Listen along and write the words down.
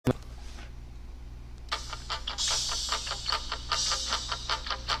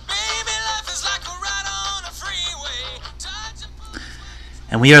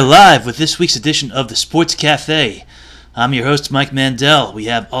And we are live with this week's edition of the Sports Cafe. I'm your host, Mike Mandel. We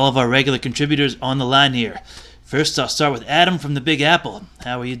have all of our regular contributors on the line here. First, I'll start with Adam from the Big Apple.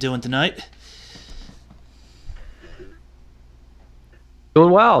 How are you doing tonight?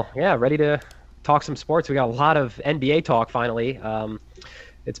 Doing well. Yeah, ready to talk some sports. We got a lot of NBA talk finally.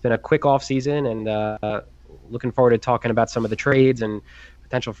 It's been a quick off season, and looking forward to talking about some of the trades and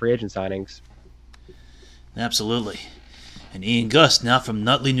potential free agent signings. Absolutely. And Ian Gus, now from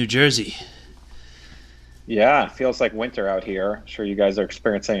Nutley, New Jersey. Yeah, it feels like winter out here. I'm sure you guys are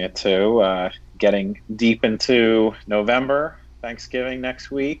experiencing it too. Getting deep into November, Thanksgiving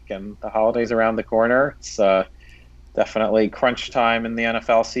next week, and the holidays around the corner. It's definitely crunch time in the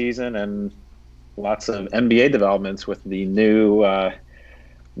NFL season, and lots of NBA developments with the new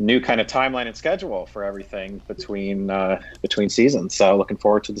kind of timeline and schedule for everything between seasons. So looking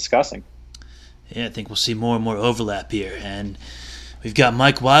forward to discussing. Yeah, I think we'll see more and more overlap here. And we've got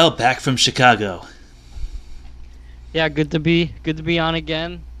Mike Weil back from Chicago. Yeah, good to be on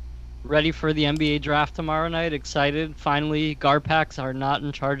again. Ready for the NBA draft tomorrow night. Excited. Finally, Garpax are not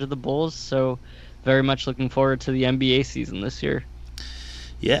in charge of the Bulls, so very much looking forward to the NBA season this year.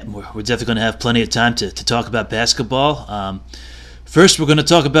 Yeah, we're definitely going to have plenty of time to talk about basketball. First, we're going to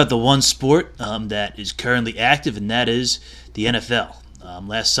talk about the one sport that is currently active, and that is the NFL.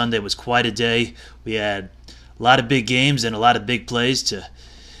 Last Sunday was quite a day. We had a lot of big games and a lot of big plays to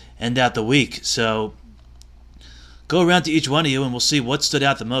end out the week. So go around to each one of you, and we'll see what stood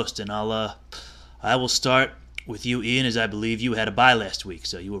out the most. And I will start with you, Ian, as I believe you had a bye last week,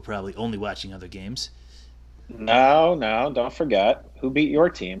 so you were probably only watching other games. No, don't forget who beat your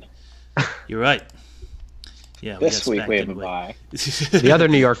team. You're right. Yeah, this week we have a bye. The other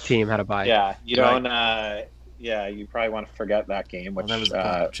New York team had a bye. Yeah, you don't. Yeah, you probably want to forget that game, which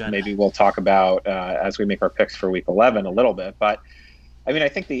maybe we'll talk about as we make our picks for Week 11 a little bit. But I mean, I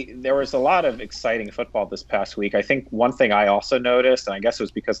think there was a lot of exciting football this past week. I think one thing I also noticed, and I guess it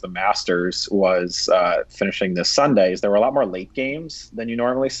was because the Masters was finishing this Sunday, is there were a lot more late games than you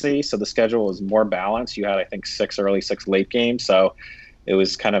normally see. So the schedule was more balanced. You had, I think, 6 early, 6 late games. So it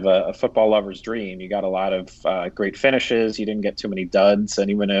was kind of a football lover's dream. You got a lot of great finishes. You didn't get too many duds. And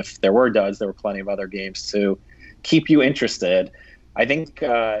even if there were duds, there were plenty of other games to keep you interested. I think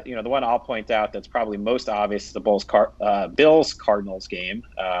the one I'll point out that's probably most obvious is the Bills-Cardinals game.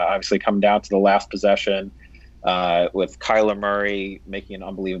 Obviously, coming down to the last possession with Kyler Murray making an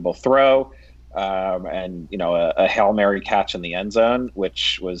unbelievable throw, and a Hail Mary catch in the end zone,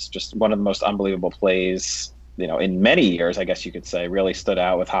 which was just one of the most unbelievable plays in many years. I guess you could say really stood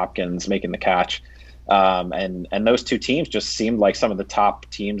out with Hopkins making the catch. And those two teams just seemed like some of the top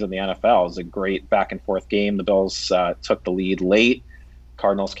teams in the NFL. It was a great back and forth game. The Bills took the lead late.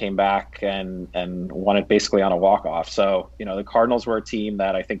 Cardinals came back and won it basically on a walk-off. So, the Cardinals were a team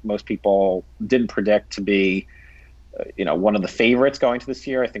that I think most people didn't predict to be, one of the favorites going to this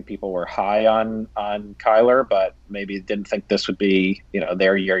year. I think people were high on Kyler, but maybe didn't think this would be,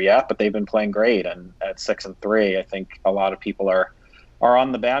 their year yet. But they've been playing great. And at 6-3, I think a lot of people are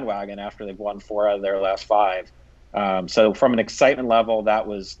on the bandwagon after they've won 4 out of their last 5. So from an excitement level, that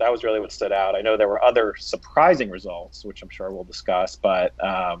was really what stood out. I know there were other surprising results, which I'm sure we'll discuss, but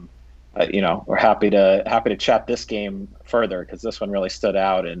we're happy to chat this game further because this one really stood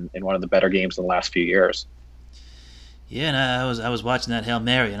out in one of the better games in the last few years. Yeah, and I was watching that Hail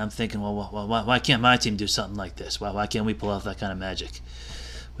Mary, and I'm thinking, well, why can't my team do something like this? Why can't we pull off that kind of magic?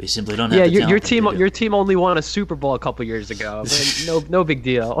 We simply don't have the talent. Your team only won a Super Bowl a couple years ago. No big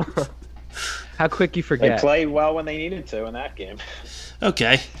deal. How quick you forget. They played well when they needed to in that game.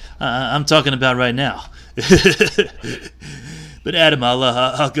 Okay, I'm talking about right now. But Adam,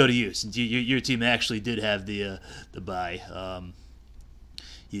 I'll go to you since your team actually did have the bye.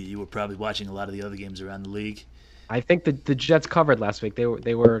 You were probably watching a lot of the other games around the league. I think the Jets covered last week. They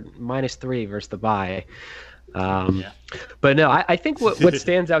were -3 versus the bye. But no, I think what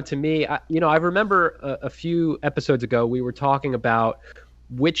stands out to me, I remember a few episodes ago we were talking about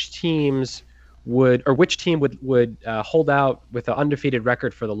which team would hold out with an undefeated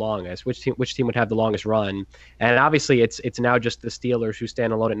record for the longest, which team would have the longest run, and obviously it's now just the Steelers who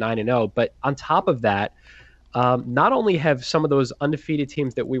stand alone at 9-0. But on top of that, not only have some of those undefeated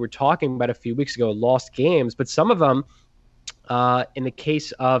teams that we were talking about a few weeks ago lost games, but some of them, in the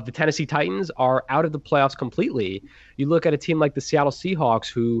case of the Tennessee Titans, are out of the playoffs completely. You look at a team like the Seattle Seahawks,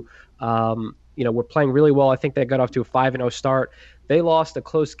 who were playing really well. I think they got off to a 5-0 start. They lost a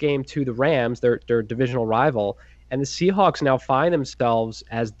close game to the Rams, their divisional rival, and the Seahawks now find themselves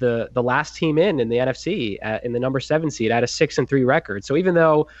as the last team in the NFC, in the number 7 seed at a 6-3 record. So even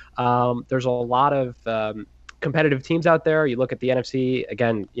though there's a lot of competitive teams out there. You look at the NFC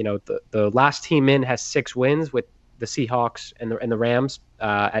again. The last team in has 6 wins with the Seahawks and the Rams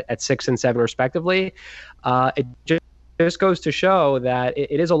at 6 and 7 respectively. It just goes to show that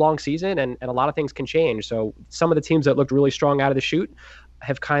it is a long season and a lot of things can change. So some of the teams that looked really strong out of the chute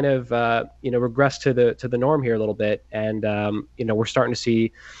have kind of regressed to the norm here a little bit, and we're starting to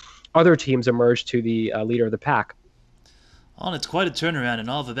see other teams emerge to the leader of the pack. Well, it's quite a turnaround in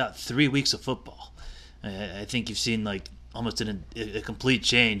all of about 3 weeks of football. I think you've seen almost a complete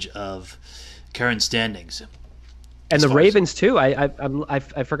change of current standings. And the Ravens too.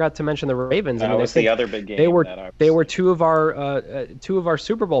 I forgot to mention the Ravens. That was the other big game. They were two of our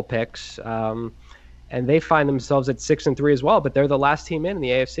Super Bowl picks, and they find themselves at 6-3 as well. But they're the last team in the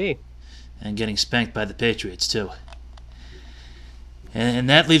AFC, and getting spanked by the Patriots too. And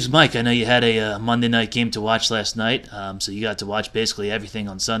that leaves Mike. I know you had a Monday night game to watch last night, so you got to watch basically everything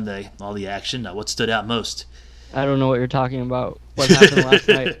on Sunday, all the action. What stood out most? I don't know what you're talking about. What happened last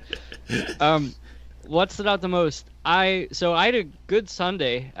night? What stood out the most? I had a good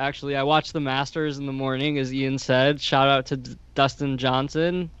Sunday, actually. I watched the Masters in the morning, as Ian said. Shout out to Dustin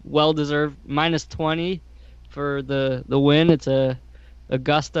Johnson. Well-deserved -20 for the win. It's a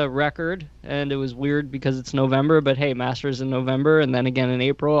Augusta record, and it was weird because it's November, but hey, Masters in November and then again in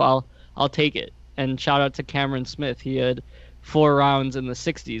April, I'll take it. And shout out to Cameron Smith. He had 4 rounds in the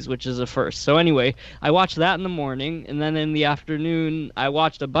 60s, which is a first. So anyway, I watched that in the morning, and then in the afternoon, I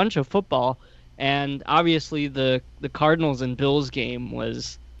watched a bunch of football. And obviously the Cardinals and Bills game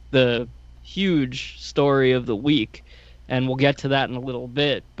was the huge story of the week, and we'll get to that in a little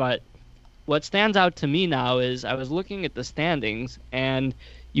bit. But what stands out to me now is I was looking at the standings, and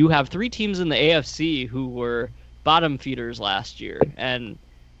you have 3 teams in the AFC who were bottom feeders last year, and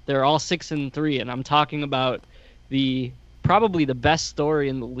they're all 6-3. And I'm talking about probably the best story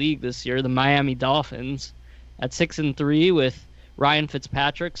in the league this year, the Miami Dolphins, at 6-3 with Ryan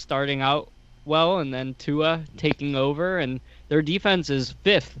Fitzpatrick starting out well, and then Tua taking over, and their defense is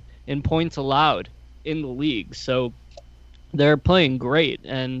 5th in points allowed in the league. So they're playing great,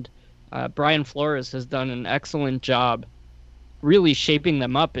 and Brian Flores has done an excellent job really shaping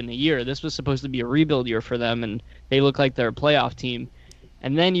them up in a year. This was supposed to be a rebuild year for them, and they look like they're a playoff team.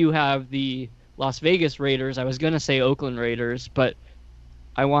 And then you have the Las Vegas Raiders. I was going to say Oakland Raiders, but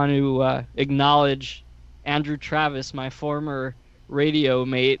I want to acknowledge Andrew Travis, my former radio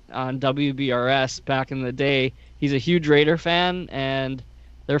mate on WBRS back in the day. He's a huge Raider fan, and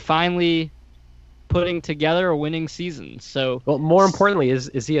they're finally putting together a winning season. So, well, more importantly,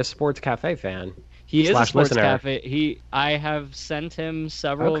 is he a Sports Cafe fan? He is a Sports Cafe. I have sent him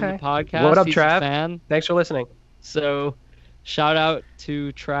several of the podcasts. What up, He's Trav? A fan. Thanks for listening. So, shout out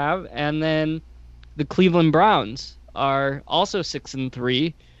to Trav. And then the Cleveland Browns are also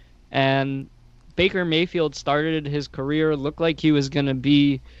 6-3, and Baker Mayfield started his career, looked like he was going to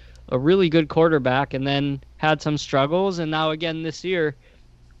be a really good quarterback, and then had some struggles. And now again this year,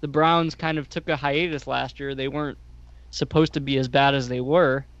 the Browns kind of took a hiatus last year. They weren't supposed to be as bad as they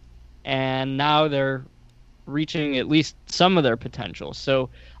were, and now they're reaching at least some of their potential. So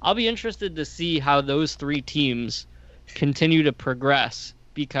I'll be interested to see how those 3 teams continue to progress,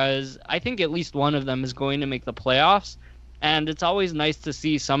 because I think at least one of them is going to make the playoffs. And it's always nice to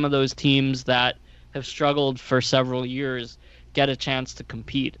see some of those teams that have struggled for several years get a chance to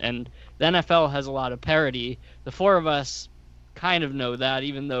compete. And the NFL has a lot of parity. The 4 of us kind of know that,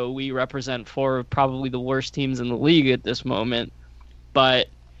 even though we represent 4 of probably the worst teams in the league at this moment. But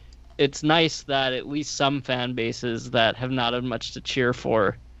it's nice that at least some fan bases that have not had much to cheer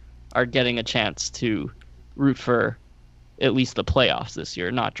for are getting a chance to root for at least the playoffs this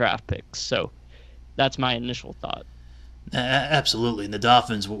year, not draft picks. So that's my initial thought. Absolutely, and the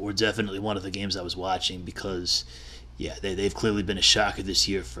Dolphins were definitely one of the games I was watching because, yeah, they've clearly been a shocker this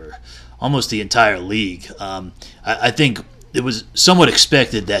year for almost the entire league. I think it was somewhat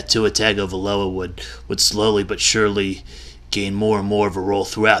expected that Tua Tagovailoa would slowly but surely gain more and more of a role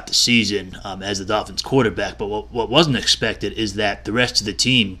throughout the season as the Dolphins quarterback, but what wasn't expected is that the rest of the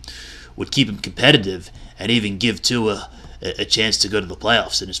team would keep him competitive and even give Tua a chance to go to the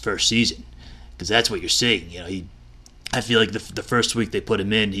playoffs in his first season, because that's what you're seeing. I feel like the first week they put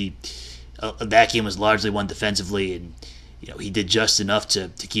him in, that game was largely won defensively, and he did just enough to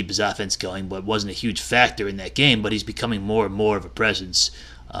keep his offense going, but wasn't a huge factor in that game. But he's becoming more and more of a presence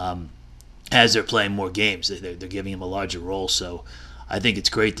as they're playing more games. They're giving him a larger role, so I think it's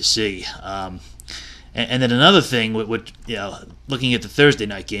great to see. And then another thing, looking at the Thursday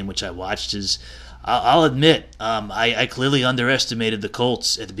night game, which I watched, is I'll admit, I clearly underestimated the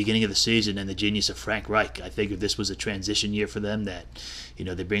Colts at the beginning of the season and the genius of Frank Reich. I figured this was a transition year for them, that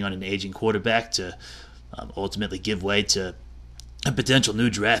they bring on an aging quarterback to ultimately give way to a potential new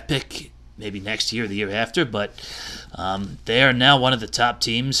draft pick maybe next year or the year after. But they are now one of the top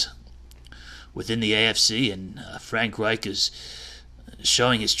teams within the AFC, and Frank Reich is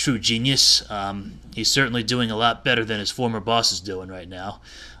showing his true genius. He's certainly doing a lot better than his former boss is doing right now.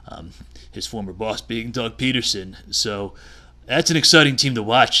 His former boss being Doug Peterson. So that's an exciting team to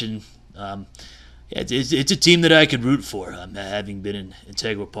watch, and it's a team that I could root for, having been an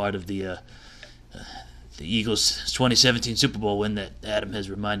integral part of the Eagles' 2017 Super Bowl win that Adam has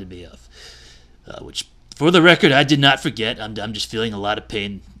reminded me of. Which, for the record, I did not forget. I'm just feeling a lot of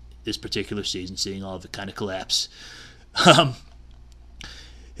pain this particular season, seeing all of it kind of collapse.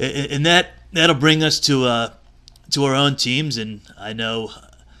 And that'll bring us to our own teams, and I know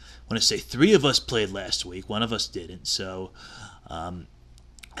I want to say 3 of us played last week. 1 of us didn't. So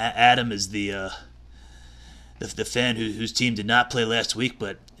Adam is the fan whose team did not play last week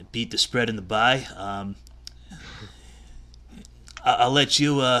but beat the spread in the bye. I'll let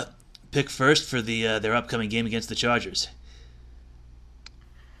you pick first for their upcoming game against the Chargers.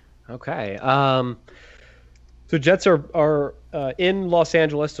 Okay. So Jets are in Los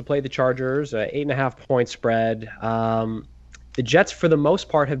Angeles to play the Chargers, 8.5-point spread. The Jets, for the most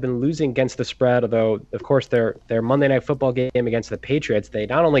part, have been losing against the spread, although, of course, their Monday Night Football game against the Patriots, they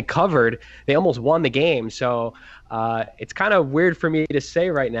not only covered, they almost won the game. So it's kind of weird for me to say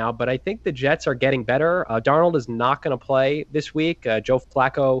right now, but I think the Jets are getting better. Darnold is not going to play this week. Joe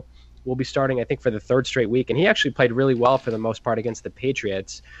Flacco will be starting, I think, for the 3rd straight week, and he actually played really well for the most part against the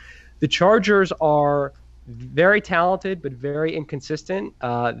Patriots. The Chargers are very talented but very inconsistent.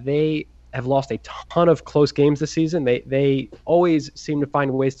 They have lost a ton of close games this season. They always seem to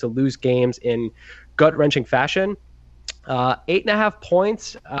find ways to lose games in gut-wrenching fashion. 8.5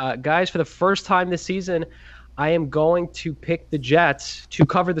 points. Guys, for the first time this season, I am going to pick the Jets to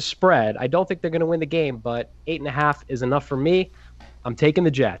cover the spread. I don't think they're going to win the game, but 8.5 is enough for me. I'm taking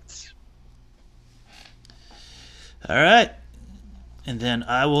the Jets. All right. And then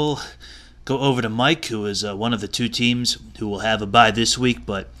I will go over to Mike, who is one of the 2 teams who will have a bye this week,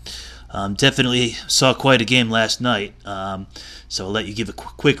 but definitely saw quite a game last night. So I'll let you give a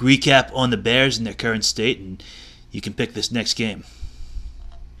quick recap on the Bears and their current state, and you can pick this next game.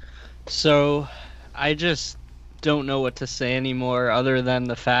 So I just don't know what to say anymore other than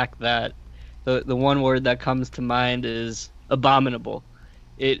the fact that the one word that comes to mind is abominable.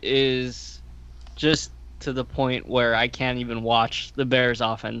 It is just to the point where I can't even watch the Bears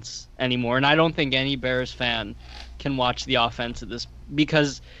offense anymore. And I don't think any Bears fan can watch the offense of this,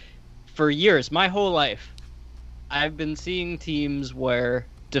 because for years, my whole life, I've been seeing teams where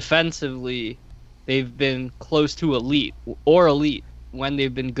defensively they've been close to elite or elite when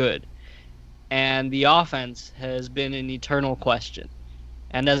they've been good. And the offense has been an eternal question.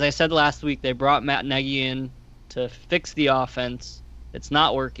 And as I said last week, they brought Matt Nagy in to fix the offense. It's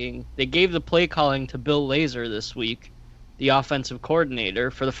not working. They gave the play calling to Bill Lazor this week, the offensive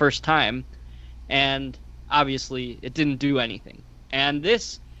coordinator, for the first time. And obviously, it didn't do anything. And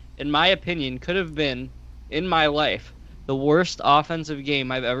this, in my opinion, could have been, in my life, the worst offensive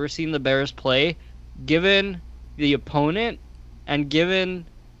game I've ever seen the Bears play, given the opponent and given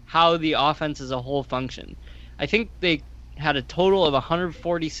how the offense as a whole functioned. I think they had a total of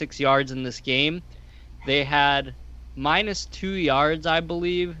 146 yards in this game. They had -2 yards, I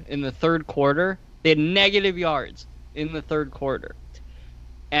believe, in the 3rd quarter. They had negative yards in the 3rd quarter.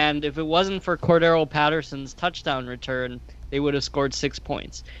 And if it wasn't for Cordero Patterson's touchdown return, they would have scored 6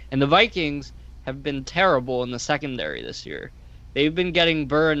 points. And the Vikings have been terrible in the secondary this year. They've been getting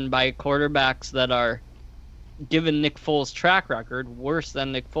burned by quarterbacks that are, given Nick Foles' track record, worse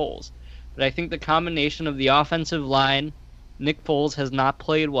than Nick Foles. But I think the combination of the offensive line, Nick Foles has not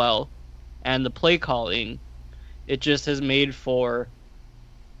played well, and the play calling, it just has made for,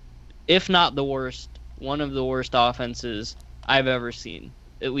 if not the worst, one of the worst offenses I've ever seen,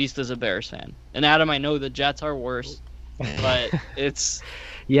 at least as a Bears fan. And Adam, I know the Jets are worse, but it's...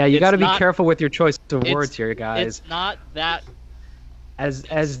 Yeah, you got to be careful with your choice of words here, guys. It's not that... As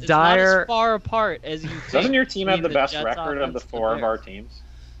dire... It's not as far apart as you think. Doesn't your team have the best record of the 4 of our teams?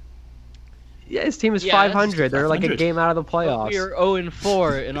 Yeah, his team is 500. They're like a game out of the playoffs. We are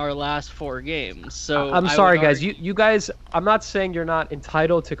 0-4 in our last 4 games. So I'm sorry, guys. You guys. I'm not saying you're not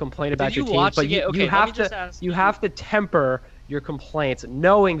entitled to complain about your team, but you have to temper your complaints,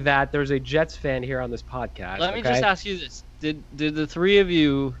 knowing that there's a Jets fan here on this podcast. Let me just ask you this: Did the 3 of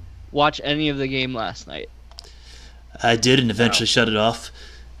you watch any of the game last night? I did, and eventually shut it off.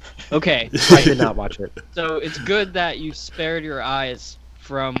 Okay. I did not watch it. So it's good that you spared your eyes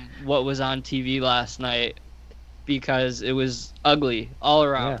from what was on TV last night, because it was ugly all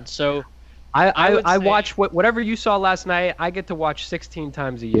around. Yeah. So I watch whatever you saw last night. I get to watch 16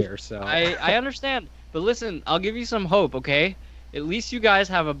 times a year. So I understand, but listen, I'll give you some hope, okay? At least you guys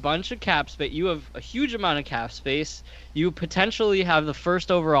have a bunch of cap space. You have a huge amount of cap space. You potentially have the first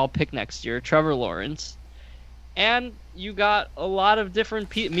overall pick next year, Trevor Lawrence, and you got a lot of different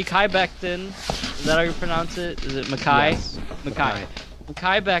Mekhi Becton. Is that how you pronounce it? Is it Mekhi? Yes. Mekhi.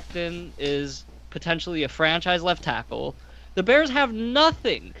 Mekhi Becton is potentially a franchise left tackle. The Bears have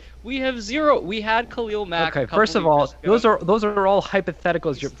nothing. We have zero. We had Khalil Mack. Okay, first of all, those are all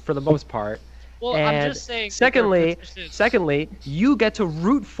hypotheticals for the most part. Well, and I'm just saying. Secondly, you get to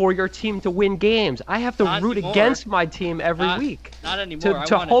root for your team to win games. I have to root against my team every week. Not anymore.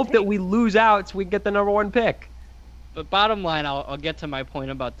 To hope that we lose out so we get the number 1 pick. But bottom line, I'll get to my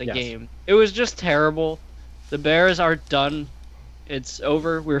point about the game. It was just terrible. The Bears are done. It's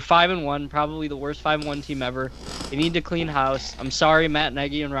over. We were 5-1, probably the worst 5-1 team ever. They need to clean house. I'm sorry, Matt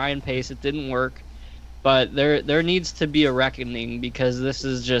Nagy and Ryan Pace. It didn't work. But there needs to be a reckoning because this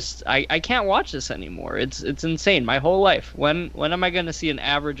is just I can't watch this anymore. It's insane. My whole life. When am I going to see an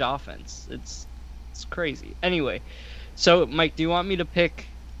average offense? It's crazy. Anyway, so Mike, do you want me to pick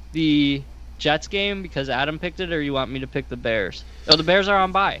the Jets game because Adam picked it, or you want me to pick the Bears? Oh, the Bears are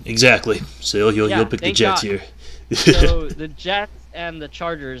on bye. Exactly. So you'll pick the Jets here. So the Jets and the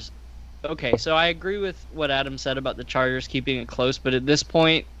Chargers. Okay, so I agree with what Adam said about the Chargers keeping it close, but at this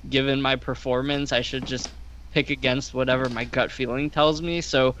point, given my performance, I should just pick against whatever my gut feeling tells me.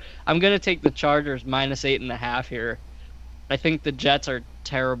 So I'm going to take the Chargers minus 8.5 here. I think the Jets are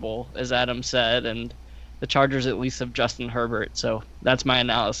terrible, as Adam said, and the Chargers at least have Justin Herbert. So that's my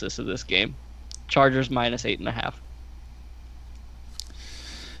analysis of this game. Chargers minus 8.5.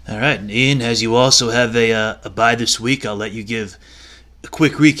 All right, and Ian, as you also have a bye this week, I'll let you give a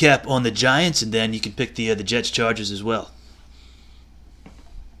quick recap on the Giants, and then you can pick the Jets Chargers as well.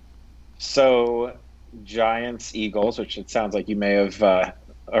 So, Giants Eagles, which it sounds like you may have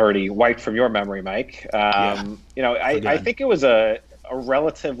already wiped from your memory, Mike. I think it was a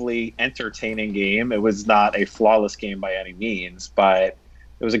relatively entertaining game. It was not a flawless game by any means, but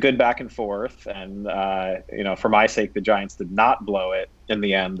it was a good back and forth. And for my sake, the Giants did not blow it in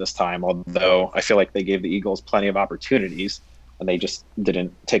the end this time. Although I feel like they gave the Eagles plenty of opportunities, and they just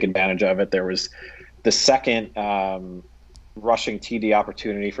didn't take advantage of it. There was the second rushing TD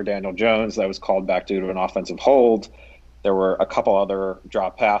opportunity for Daniel Jones that was called back due to an offensive hold. There were a couple other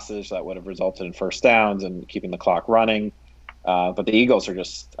drop passes that would have resulted in first downs and keeping the clock running. But the Eagles are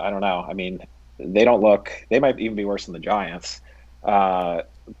just, I don't know. I mean, they might even be worse than the Giants.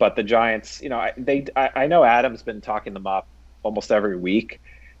 But the Giants, I know Adam's been talking them up almost every week.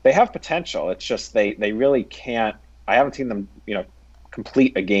 They have potential. It's just they really can't. I haven't seen them,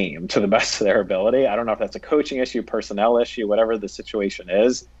 complete a game to the best of their ability. I don't know if that's a coaching issue, personnel issue, whatever the situation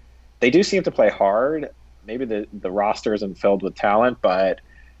is. They do seem to play hard. Maybe the roster isn't filled with talent, but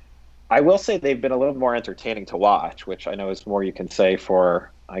I will say they've been a little more entertaining to watch, which I know is more you can say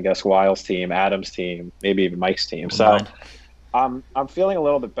for, I guess, Weil's team, Adam's team, maybe even Mike's team. So I'm feeling a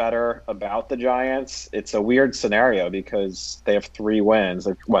little bit better about the Giants. It's a weird scenario because they have 3 wins.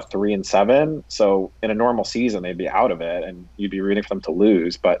 They're 3-7. So in a normal season, they'd be out of it, and you'd be rooting for them to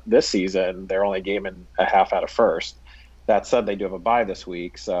lose. But this season, they're only a game and a half out of first. That said, they do have a bye this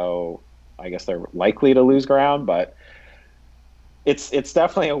week, so I guess they're likely to lose ground. But it's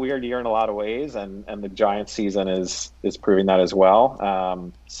definitely a weird year in a lot of ways, and the Giants season is proving that as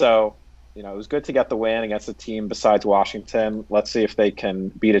well. It was good to get the win against a team besides Washington. Let's see if they can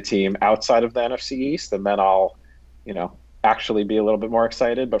beat a team outside of the NFC East, and then I'll, actually be a little bit more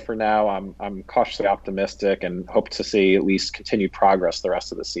excited. But for now, I'm cautiously optimistic and hope to see at least continued progress the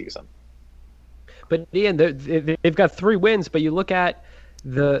rest of the season. But Ian, they've got 3 wins, but you look at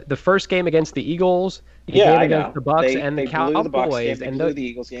the first game against the Eagles, the game against the Bucks and the Cowboys, they blew the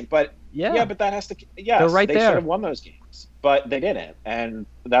Eagles game, but but that has to they're right there. They should have won those games, but they didn't, and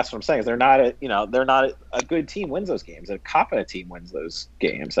that's what I'm saying is they're not a good team wins those games. A competent team wins those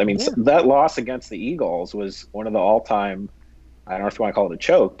games. I mean, that loss against the Eagles was one of the all-time. I don't know if you want to call it a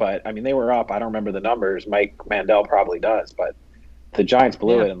choke, but I mean they were up. I don't remember the numbers. Mike Mandel probably does, but the Giants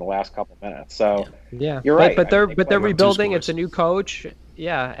blew it in the last couple of minutes. So you're right. But they're rebuilding. It's a new coach.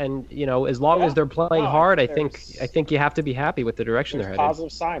 Yeah, and as long as they're playing hard, I think you have to be happy with the direction they're headed.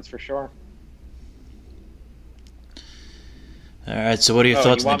 Positive signs for sure. All right. So what are your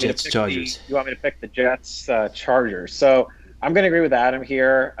thoughts on the Jets Chargers? You want me to pick the Jets Chargers? So I'm going to agree with Adam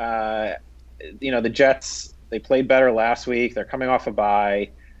here. The Jets, they played better last week. They're coming off a bye.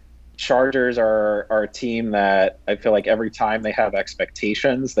 Chargers are a team that I feel like every time they have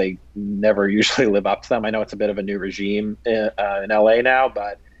expectations, they never usually live up to them. I know it's a bit of a new regime in LA now,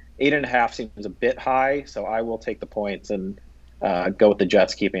 but 8.5 seems a bit high, so I will take the points and go with the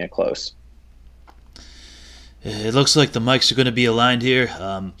Jets keeping it close. It looks like the mics are going to be aligned here.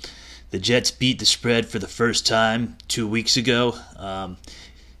 The Jets beat the spread for the first time 2 weeks ago.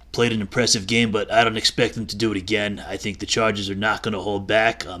 Played an impressive game, but I don't expect them to do it again. I think the Chargers are not going to hold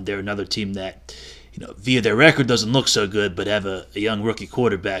back. They're another team that, via their record doesn't look so good, but have a young rookie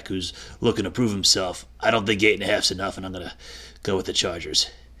quarterback who's looking to prove himself. I don't think 8.5 is enough, and I'm going to go with the Chargers.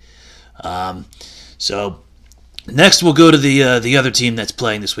 So next we'll go to the other team that's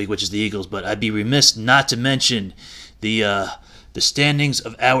playing this week, which is the Eagles. But I'd be remiss not to mention the standings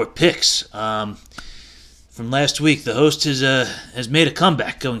of our picks. From last week, the host has made a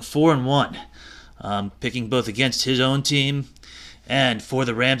comeback, going 4-1, picking both against his own team and for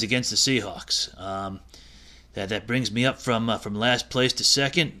the Rams against the Seahawks. That brings me up from last place to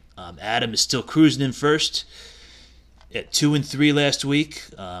second. Adam is still cruising in first at 2-3 last week.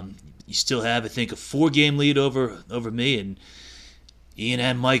 You still have, I think, a 4-game lead over me, and Ian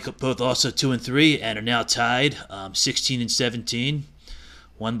and Mike both also 2-3 and are now tied, 16-17,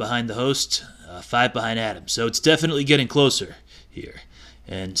 one behind the host. 5 behind Adam. So it's definitely getting closer here,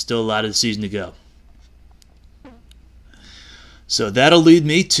 and still a lot of the season to go. So that'll lead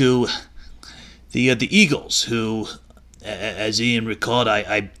me to the Eagles, who, as Ian recalled,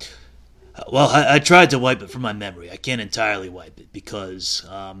 I tried to wipe it from my memory. I can't entirely wipe it because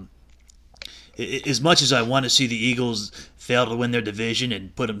as much as I want to see the Eagles fail to win their division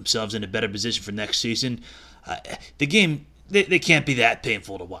and put themselves in a better position for next season, the game, they can't be that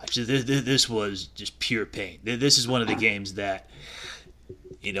painful to watch. This was just pure pain. This is one of the games that,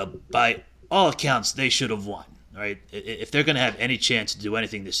 by all accounts, they should have won. Right? If they're going to have any chance to do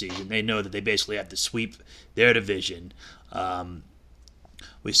anything this season, they know that they basically have to sweep their division.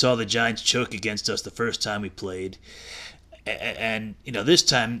 We saw the Giants choke against us the first time we played. And this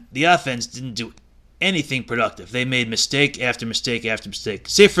time, the offense didn't do anything productive. They made mistake after mistake after mistake,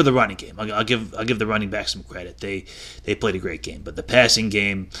 save for the running game. I'll give the running back some credit. They played a great game, but the passing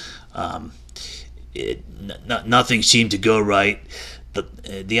game, nothing seemed to go right.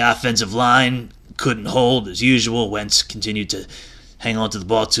 The offensive line couldn't hold as usual. Wentz continued to hang on to the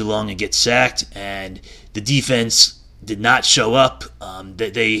ball too long and get sacked, and the defense did not show up.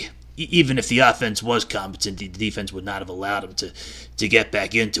 They even if the offense was competent, the defense would not have allowed them to get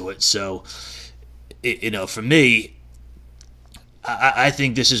back into it. So, for me, I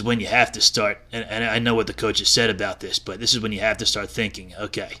think this is when you have to start, and I know what the coach has said about this, but this is when you have to start thinking,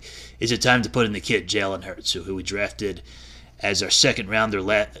 okay, is it time to put in the kid, Jalen Hurts, who we drafted as our second rounder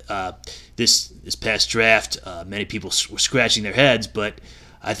this past draft. Many people were scratching their heads, but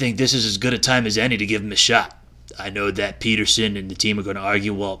I think this is as good a time as any to give him a shot. I know that Peterson and the team are going to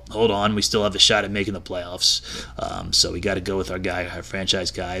argue, well, hold on, we still have a shot at making the playoffs, so we got to go with our franchise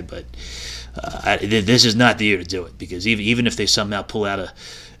guy, but this is not the year to do it, because even if they somehow pull out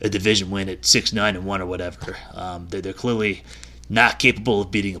a division win at 6-9-1 or whatever, they're clearly not capable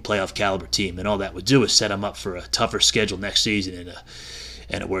of beating a playoff caliber team, and all that would do is set them up for a tougher schedule next season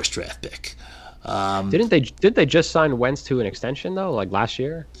and a worse draft pick. Didn't they just sign Wentz to an extension though, like last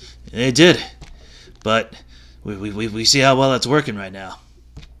year? They did, but we see how well that's working right now.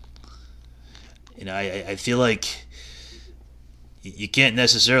 I feel like you can't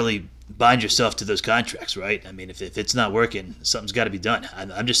necessarily bind yourself to those contracts, right? I mean, if it's not working, something's got to be done.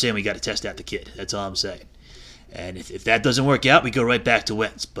 I'm just saying we got to test out the kid. That's all I'm saying. And if that doesn't work out, we go right back to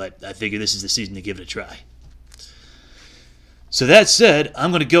Wentz. But I figure this is the season to give it a try. So that said,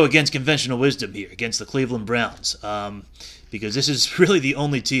 I'm going to go against conventional wisdom here, against the Cleveland Browns, because this is really the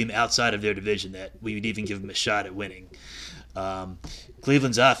only team outside of their division that we would even give them a shot at winning.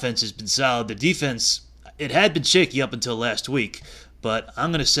 Cleveland's offense has been solid. The defense, it had been shaky up until last week, but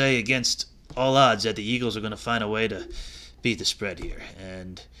I'm going to say against all odds that the Eagles are going to find a way to beat the spread here.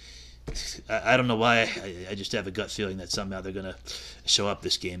 And I don't know why. I just have a gut feeling that somehow they're going to show up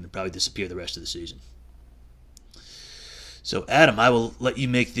this game and probably disappear the rest of the season. So, Adam, I will let you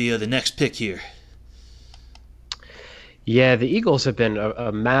make the next pick here. Yeah, the Eagles have been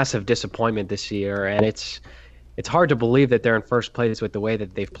a massive disappointment this year, and it's hard to believe that they're in first place with the way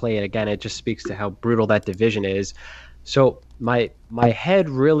that they've played. Again, it just speaks to how brutal that division is. So my head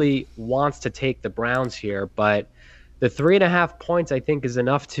really wants to take the Browns here, but the 3.5 points I think is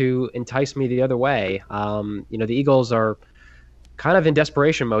enough to entice me the other way. The Eagles are kind of in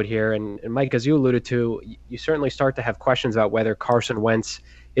desperation mode here, and Mike, as you alluded to, you certainly start to have questions about whether Carson Wentz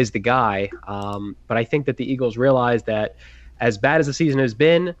is the guy. But I think that the Eagles realize that as bad as the season has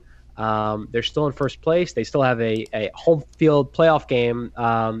been, They're still in first place. They still have a home field playoff game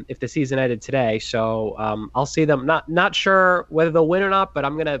if the season ended today. So I'll see them. Not sure whether they'll win or not, but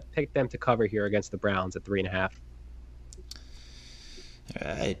I'm going to pick them to cover here against the Browns at 3.5.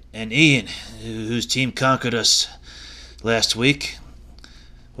 All right. And Ian, whose team conquered us last week,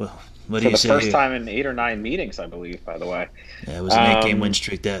 well, what do you say? For the first time in 8 or 9 meetings, I believe, by the way. Yeah, it was an 8-game win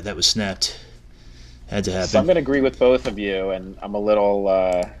streak that was snapped. Had to happen. So I'm going to agree with both of you, and I'm a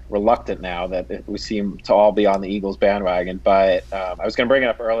little reluctant now that we seem to all be on the Eagles bandwagon. But I was going to bring it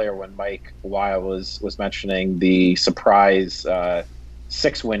up earlier when Mike Weil was mentioning the surprise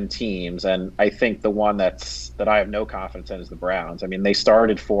 6-win teams, and I think the one that I have no confidence in is the Browns. I mean, they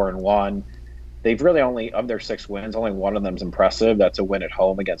started 4-1. They've really only, of their 6 wins, only one of them is impressive. That's a win at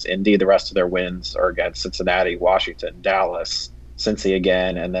home against Indy. The rest of their wins are against Cincinnati, Washington, Dallas, Cincy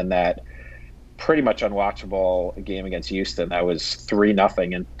again, and then that pretty much unwatchable game against Houston that was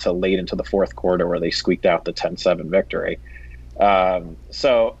 3-0 until late into the fourth quarter where they squeaked out the 10-7 victory.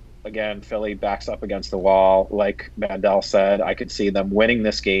 So again, Philly backs up against the wall. Like Mandel said, I could see them winning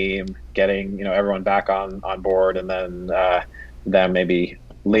this game, getting everyone back on board, and then them maybe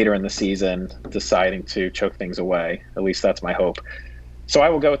later in the season deciding to choke things away. At least that's my hope. So I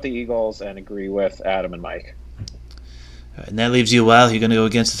will go with the Eagles and agree with Adam and Mike. All right, and that leaves you, Weil. You're going to go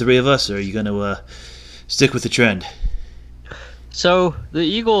against the three of us, or are you going to stick with the trend? So the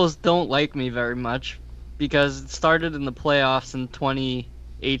Eagles don't like me very much because it started in the playoffs in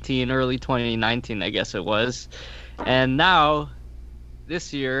 2018, early 2019, I guess it was. And now,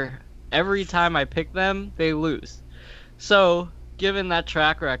 this year, every time I pick them, they lose. So, given that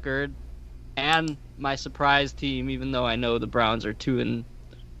track record and my surprise team, even though I know the Browns are 2-2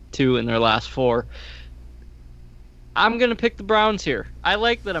 in their last 4, I'm going to pick the Browns here. I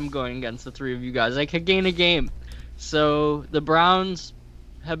like that I'm going against the three of you guys. I could gain a game. So the Browns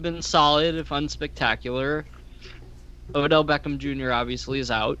have been solid, if unspectacular. Odell Beckham Jr. obviously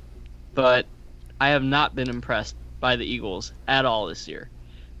is out, but I have not been impressed by the Eagles at all this year.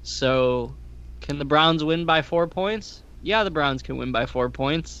 So can the Browns win by 4 points? Yeah, the Browns can win by 4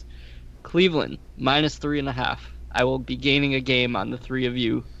 points. Cleveland, -3.5. I will be gaining a game on the three of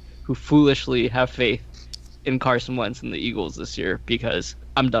you who foolishly have faith in Carson Wentz and the Eagles this year because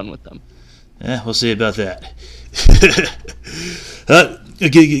I'm done with them. Yeah, we'll see about that.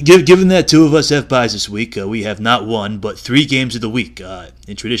 Given that 2 of us have buys this week, we have not 1, but 3 games of the week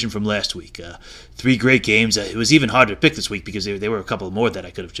in tradition from last week. 3 great games. It was even harder to pick this week because there were a couple more that I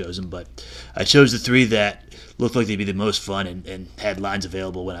could have chosen, but I chose the 3 that looked like they'd be the most fun and had lines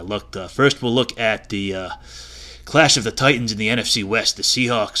available when I looked. First, we'll look at the clash of the Titans in the NFC West. The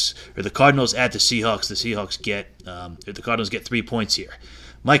Seahawks, or the Cardinals at the Seahawks. The Cardinals get 3 points here.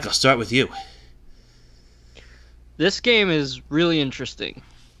 Mike, I'll start with you. This game is really interesting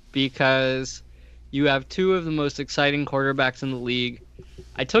because you have 2 of the most exciting quarterbacks in the league.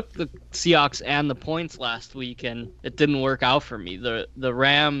 I took the Seahawks and the points last week, and it didn't work out for me. The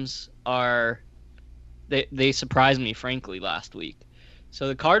Rams they surprised me, frankly, last week. So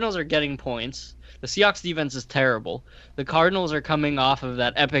the Cardinals are getting points. The Seahawks defense is terrible. The Cardinals are coming off of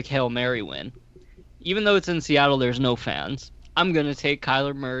that epic Hail Mary win. Even though it's in Seattle, there's no fans. I'm going to take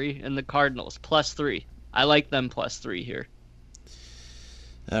Kyler Murray and the Cardinals, +3. I like them +3 here.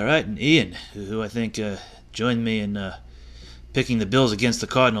 All right, and Ian, who I think joined me in picking the Bills against the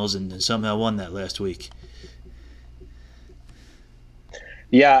Cardinals and somehow won that last week.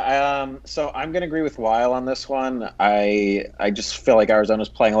 Yeah, so I'm going to agree with Weil on this one. I just feel like Arizona's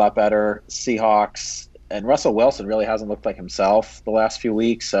playing a lot better. Seahawks and Russell Wilson really hasn't looked like himself the last few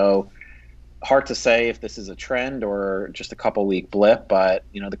weeks, so hard to say if this is a trend or just a couple-week blip, but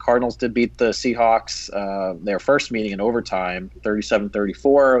the Cardinals did beat the Seahawks their first meeting in overtime,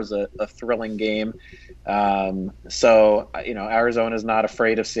 37-34. It was a thrilling game. So Arizona's not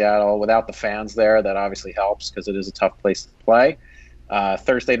afraid of Seattle. Without the fans there, that obviously helps because it is a tough place to play.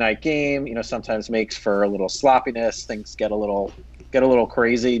 Thursday night game, sometimes makes for a little sloppiness. Things get a little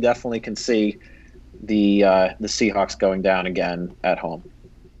crazy. Definitely can see the Seahawks going down again at home.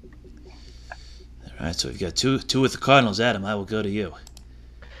 All right, so we've got two with the Cardinals. Adam, I will go to you.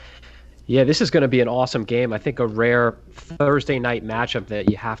 Yeah, this is going to be an awesome game. I think a rare Thursday night matchup that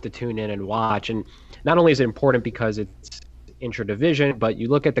you have to tune in and watch. And not only is it important because it's intra-division, but you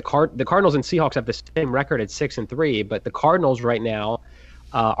look at the Cardinals and Seahawks have the same record at 6-3, but the Cardinals right now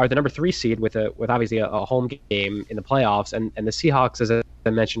are the number 3 seed with obviously a home game in the playoffs, and the Seahawks, as I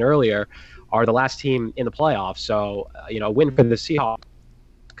mentioned earlier, are the last team in the playoffs. So a win for the Seahawks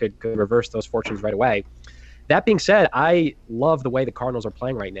could reverse those fortunes right away. That being said, I love the way the Cardinals are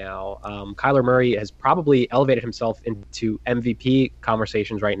playing right now. Kyler Murray has probably elevated himself into MVP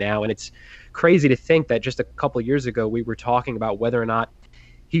conversations right now, and it's crazy to think that just a couple of years ago we were talking about whether or not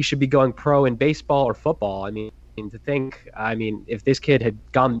he should be going pro in baseball or football. I mean, if this kid had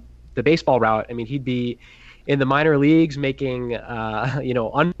gone the baseball route, I mean, he'd be in the minor leagues making, under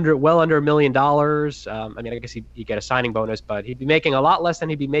 $1 million. I guess he'd get a signing bonus, but he'd be making a lot less than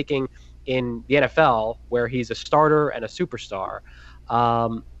he'd be making in the NFL, where he's a starter and a superstar.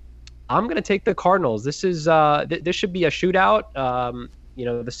 I'm going to take the Cardinals. This is this should be a shootout.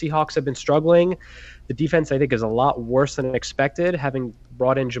 The Seahawks have been struggling. The defense, I think, is a lot worse than expected, having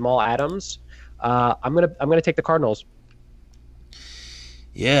brought in Jamal Adams. I'm gonna take the Cardinals.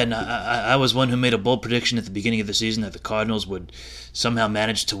 Yeah, and I was one who made a bold prediction at the beginning of the season that the Cardinals would somehow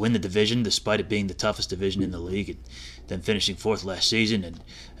manage to win the division, despite it being the toughest division in the league, and then finishing fourth last season. And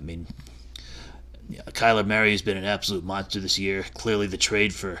I mean, Kyler Murray has been an absolute monster this year. Clearly, the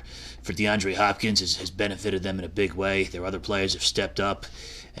trade for DeAndre Hopkins has benefited them in a big way. Their other players have stepped up,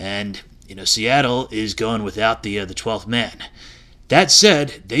 and Seattle is going without the 12th man. That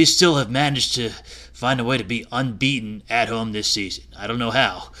said, they still have managed to find a way to be unbeaten at home this season. I don't know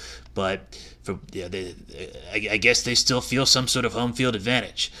how, but I guess they still feel some sort of home field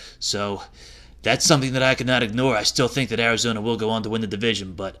advantage. So that's something that I cannot ignore. I still think that Arizona will go on to win the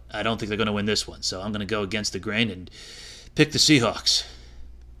division, but I don't think they're going to win this one. So I'm going to go against the grain and pick the Seahawks.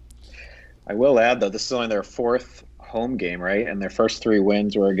 I will add, though, this is only their fourth home game, right? And their first three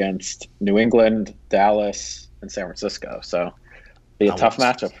wins were against New England, Dallas, and San Francisco. So be a tough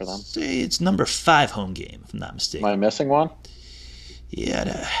matchup for them. It's number 5 home game, if I'm not mistaken. Am I missing one?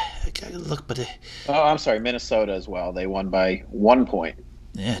 Yeah, I gotta look, but oh, I'm sorry, Minnesota as well. They won by 1 point.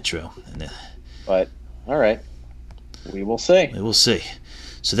 Yeah, true. But all right, we will see. We will see.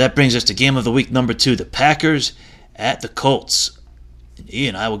 So that brings us to game of the week number 2, the Packers at the Colts. And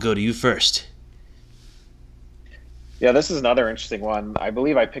Ian, I will go to you first. Yeah, this is another interesting one. I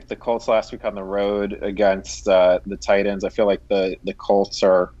believe I picked the Colts last week on the road against the Titans. I feel like the Colts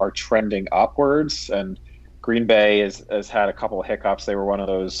are trending upwards, and Green Bay has had a couple of hiccups. They were one of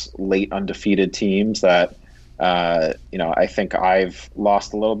those late undefeated teams that I think I've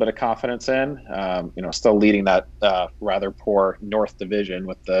lost a little bit of confidence in. Still leading that rather poor North Division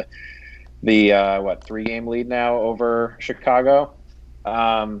with the 3-game lead now over Chicago.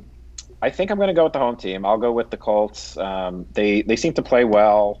 I think I'm going to go with the home team. I'll go with the Colts. They seem to play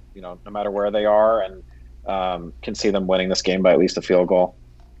well, no matter where they are, and can see them winning this game by at least a field goal.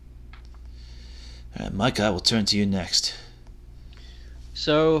 All right, Mike, I will turn to you next.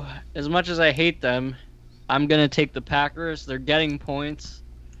 So, as much as I hate them, I'm going to take the Packers. They're getting points.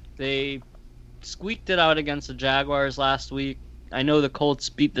 They squeaked it out against the Jaguars last week. I know the Colts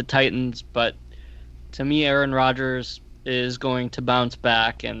beat the Titans, but to me, Aaron Rodgers is going to bounce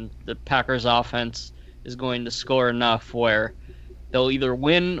back, and the Packers offense is going to score enough where they'll either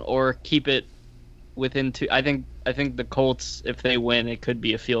win or keep it within 2. I think the Colts, if they win, it could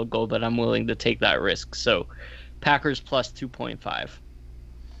be a field goal, but I'm willing to take that risk. So Packers plus 2.5.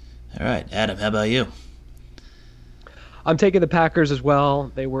 All right, Adam, how about you? I'm taking the Packers as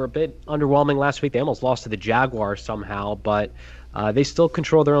well. They were a bit underwhelming last week. They almost lost to the Jaguars somehow, but they still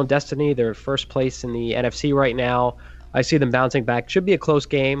control their own destiny. They're first place in the NFC right now. I see them bouncing back. Should be a close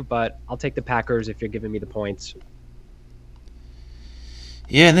game, but I'll take the Packers if you're giving me the points.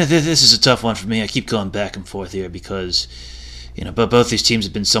 Yeah, this is a tough one for me. I keep going back and forth here because, but both these teams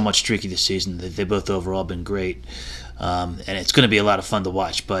have been so much streaky this season. They both overall been great, and it's going to be a lot of fun to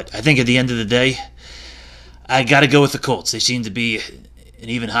watch. But I think at the end of the day, I got to go with the Colts. They seem to be an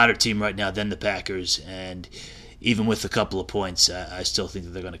even hotter team right now than the Packers, and even with a couple of points, I still think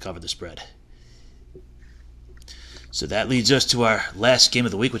that they're going to cover the spread. So that leads us to our last game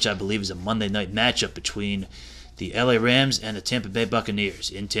of the week, which I believe is a Monday night matchup between the LA Rams and the Tampa Bay Buccaneers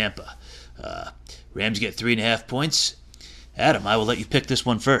in Tampa. Rams get 3.5 points. Adam, I will let you pick this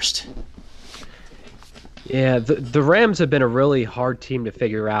one first. Yeah, the Rams have been a really hard team to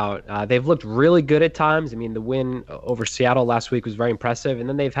figure out. They've looked really good at times. I mean, the win over Seattle last week was very impressive, and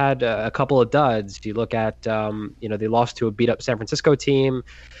then they've had a couple of duds. If you look at, they lost to a beat-up San Francisco team.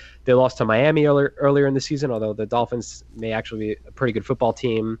 They lost to Miami earlier in the season, although the Dolphins may actually be a pretty good football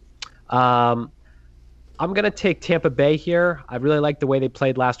team. I'm going to take Tampa Bay here. I really like the way they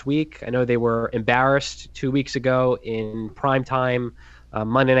played last week. I know they were embarrassed 2 weeks ago in primetime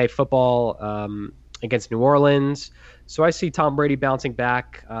Monday Night Football against New Orleans. So I see Tom Brady bouncing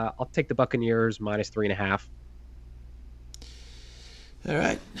back. I'll take the Buccaneers minus 3.5. All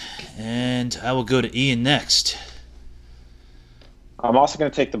right. And I will go to Ian next. I'm also going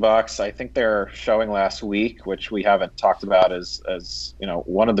to take the Bucks. I think they're showing last week, which we haven't talked about as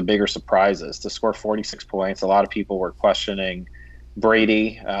one of the bigger surprises, to score 46 points. A lot of people were questioning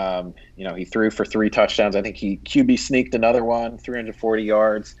Brady. He threw for 3 touchdowns. I think he QB sneaked another one, 340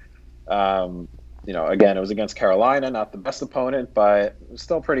 yards. Again, it was against Carolina, not the best opponent, but it was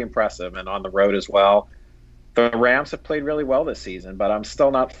still pretty impressive, and on the road as well. The Rams have played really well this season, but I'm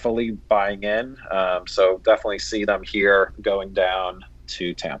still not fully buying in. So definitely see them here going down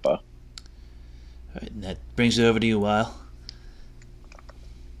to Tampa. All right, and that brings it over to you, Weil.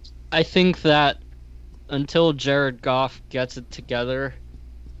 I think that until Jared Goff gets it together,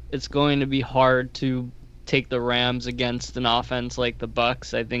 it's going to be hard to take the Rams against an offense like the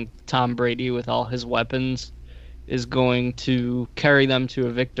Bucks. I think Tom Brady, with all his weapons, is going to carry them to a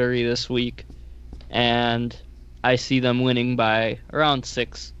victory this week. And I see them winning by around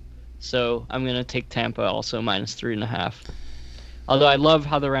 6. So I'm going to take Tampa also minus 3.5. Although I love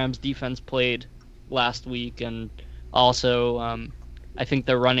how the Rams defense played last week, and also I think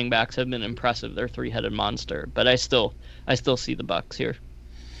their running backs have been impressive. They're 3-headed monster, but I still see the Bucks here.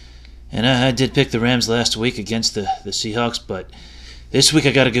 And I did pick the Rams last week against the Seahawks, but this week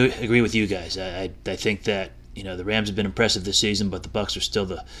I got to agree with you guys. I think that the Rams have been impressive this season, but the Bucks are still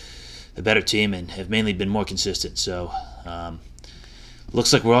the better team and have mainly been more consistent. So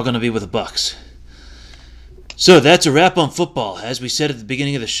looks like we're all going to be with the Bucks. So that's a wrap on football. As we said at the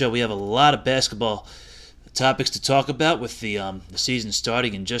beginning of the show, we have a lot of basketball topics to talk about with the season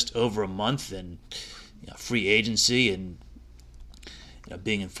starting in just over a month, and free agency and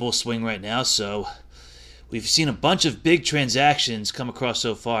being in full swing right now. So we've seen a bunch of big transactions come across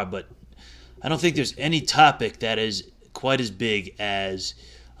so far, but I don't think there's any topic that is quite as big as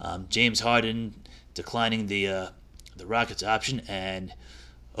James Harden declining the Rockets option and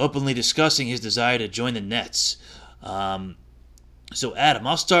openly discussing his desire to join the Nets. So Adam,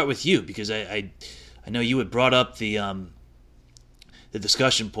 I'll start with you because I know you had brought up the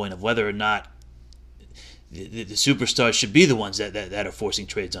discussion point of whether or not the superstars should be the ones that are forcing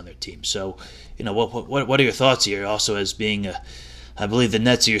trades on their team. So, what are your thoughts here? Also, as being, I believe the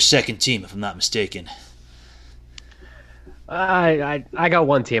Nets are your second team, if I'm not mistaken. I got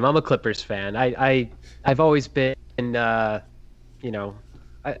one team. I'm a Clippers fan. I've always been, I've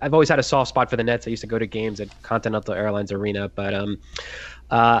always had a soft spot for the Nets. I used to go to games at Continental Airlines Arena. But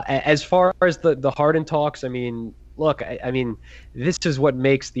as far as the Harden talks, I mean, look, I mean, this is what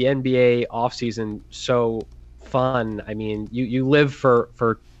makes the NBA offseason so fun. I mean, you live for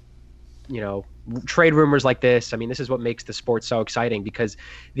trade rumors like this. I mean, this is what makes the sport so exciting because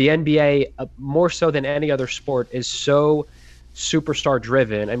the NBA, more so than any other sport, is so superstar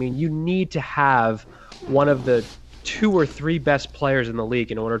driven. I mean, you need to have one of the 2 or 3 best players in the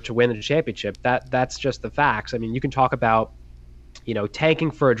league in order to win the championship. That's just the facts. I mean, you can talk about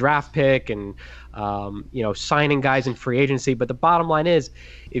tanking for a draft pick and signing guys in free agency, but the bottom line is,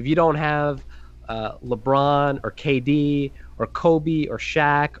 if you don't have LeBron or KD or Kobe or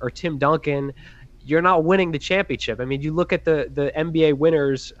Shaq or Tim Duncan, you're not winning the championship. I mean, you look at the NBA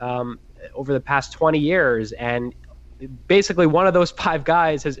winners over the past 20 years, and basically one of those 5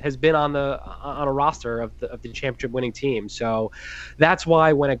 guys has been on a roster of the championship winning team. So that's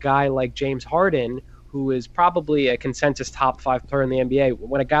why when a guy like James Harden, who is probably a consensus top 5 player in the NBA,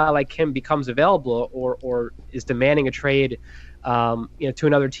 when a guy like him becomes available or is demanding a trade to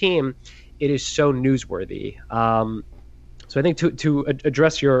another team, it is so newsworthy. So I think to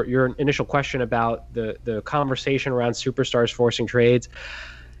address your initial question about the conversation around superstars forcing trades,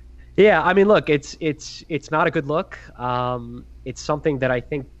 yeah, I mean, look, it's not a good look. It's something that I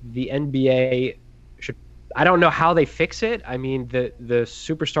think the NBA should. I don't know how they fix it. I mean, the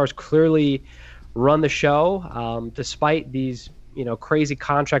superstars clearly run the show, despite these crazy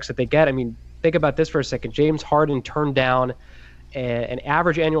contracts that they get. I mean, think about this for a second. James Harden turned down an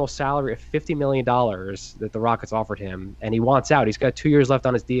average annual salary of $50 million that the Rockets offered him, and he wants out. He's got 2 years left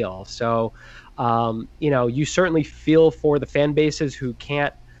on his deal. So, you certainly feel for the fan bases who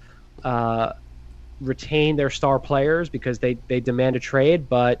can't retain their star players because they demand a trade,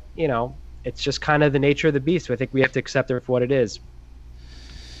 but it's just kind of the nature of the beast. So I think we have to accept it for what it is.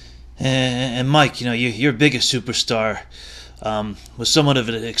 And Mike, your biggest superstar was somewhat of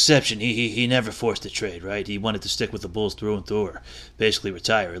an exception. He never forced a trade, right? He wanted to stick with the Bulls through and through, or basically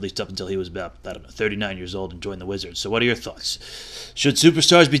retire, at least up until he was about 39 years old and join the Wizards. So what are your thoughts? Should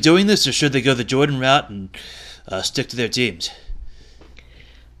superstars be doing this, or should they go the Jordan route and stick to their teams?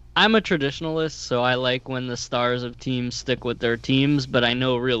 I'm a traditionalist, so I like when the stars of teams stick with their teams, but I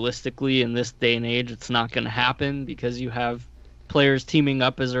know realistically in this day and age it's not going to happen because you have players teaming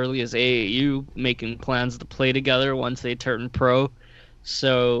up as early as AAU, making plans to play together once they turn pro.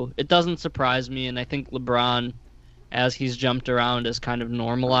 So it doesn't surprise me, and I think LeBron, as he's jumped around, has kind of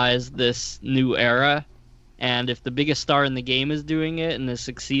normalized this new era. And if the biggest star in the game is doing it and is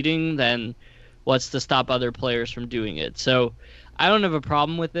succeeding, then what's to stop other players from doing it? So I don't have a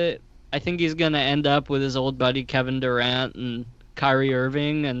problem with it. I think he's going to end up with his old buddy Kevin Durant and Kyrie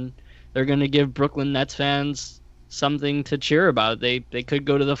Irving, and they're going to give Brooklyn Nets fans something to cheer about. They could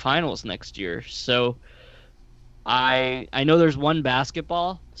go to the finals next year. So I know there's one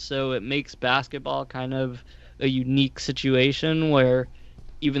basketball, so it makes basketball kind of a unique situation where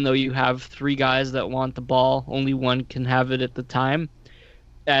even though you have three guys that want the ball, only one can have it at a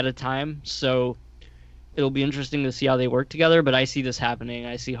time. So it'll be interesting to see how they work together, but I see this happening.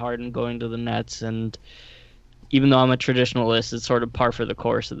 I see Harden going to the Nets, and even though I'm a traditionalist, it's sort of par for the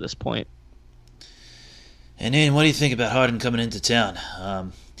course at this point. And Ian, what do you think about Harden coming into town?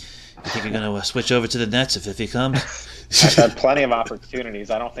 You think you're going to switch over to the Nets if he comes? I've had plenty of opportunities.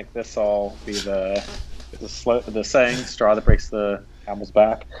 I don't think this will be the saying, straw that breaks the camel's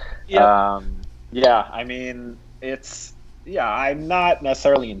back. Yeah. I mean, I'm not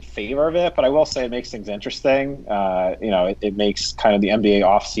necessarily in favor of it, but I will say it makes things interesting. It makes kind of the NBA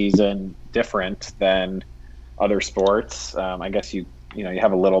offseason different than other sports. I guess you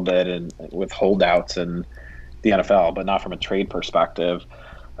have a little bit with holdouts in the NFL, but not from a trade perspective.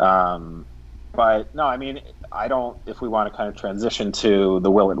 But no, I mean, if we want to kind of transition to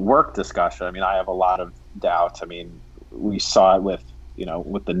the will it work discussion, I mean, I have a lot of doubts. I mean, we saw it with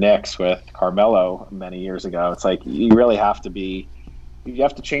the Knicks with Carmelo many years ago. It's like you really have to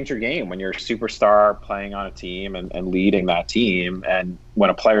change your game when you're a superstar playing on a team and leading that team. And when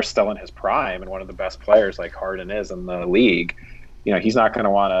a player's still in his prime and one of the best players like Harden is in the league, he's not going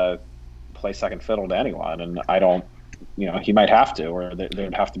to want to play second fiddle to anyone. And he might have to, or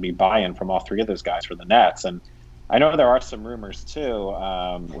there'd have to be buy-in from all three of those guys for the Nets. And I know there are some rumors too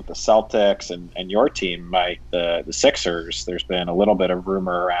with the Celtics and your team, Mike, the Sixers. There's been a little bit of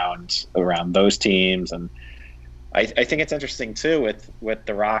rumor around those teams, and I think it's interesting too with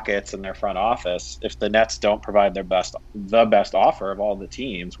the Rockets and their front office. If the Nets don't provide the best offer of all the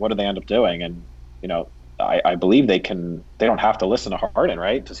teams, what do they end up doing? And I believe they don't have to listen to Harden,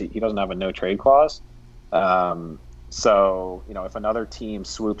 right? Because he doesn't have a no trade clause. So, if another team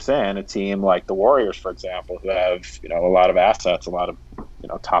swoops in, a team like the Warriors, for example, who have, a lot of assets, a lot of,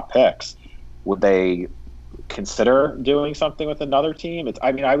 top picks, would they consider doing something with another team?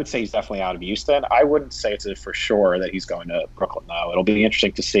 I would say he's definitely out of Houston. I wouldn't say it's for sure that he's going to Brooklyn, though. It'll be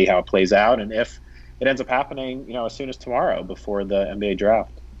interesting to see how it plays out and if it ends up happening, as soon as tomorrow before the NBA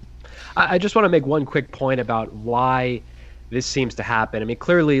draft. I just want to make one quick point about why this seems to happen. I mean,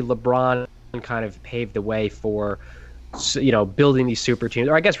 clearly LeBron kind of paved the way for building these super teams,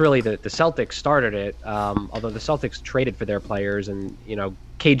 or I guess really the Celtics started it, although the Celtics traded for their players, and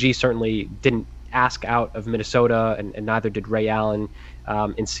KG certainly didn't ask out of Minnesota, and neither did Ray Allen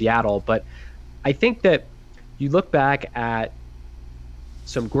in Seattle. But I think that you look back at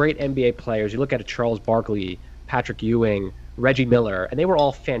some great NBA players, you look at a Charles Barkley, Patrick Ewing, Reggie Miller, and they were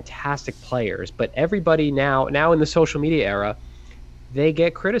all fantastic players, but everybody now in the social media era, they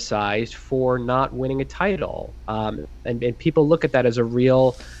get criticized for not winning a title. And people look at that as a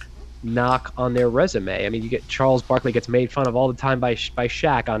real knock on their resume. I mean, you get Charles Barkley gets made fun of all the time by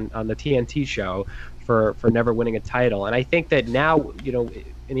Shaq on the TNT show for never winning a title. And I think that now, in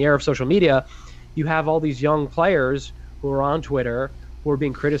the era of social media, you have all these young players who are on Twitter who are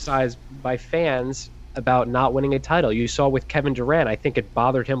being criticized by fans about not winning a title. You saw with Kevin Durant, I think it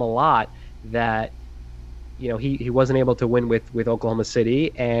bothered him a lot that he wasn't able to win with Oklahoma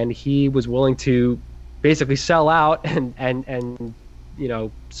City, and he was willing to basically sell out and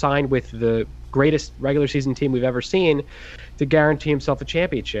sign with the greatest regular season team we've ever seen to guarantee himself a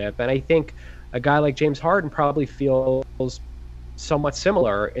championship. And I think a guy like James Harden probably feels somewhat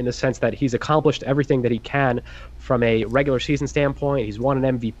similar in the sense that he's accomplished everything that he can from a regular season standpoint. He's won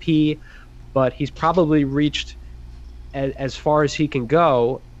an MVP, but he's probably reached as far as he can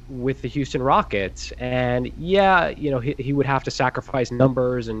go with the Houston Rockets. And he would have to sacrifice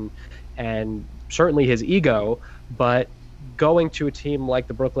numbers and certainly his ego, but going to a team like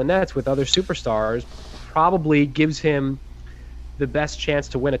the Brooklyn Nets with other superstars probably gives him the best chance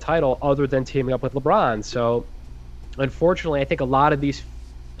to win a title other than teaming up with LeBron. So unfortunately, I think a lot of these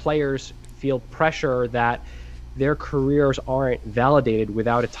players feel pressure that their careers aren't validated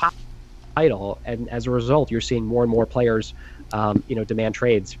without a title, and as a result, you're seeing more and more players demand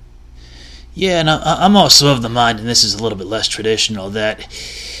trades. Yeah, and I'm also of the mind, and this is a little bit less traditional, that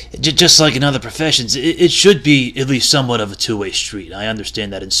just like in other professions, it should be at least somewhat of a two-way street. I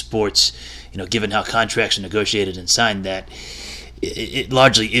understand that in sports, given how contracts are negotiated and signed, that it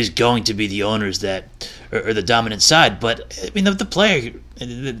largely is going to be the owners that are the dominant side. But I mean, the player,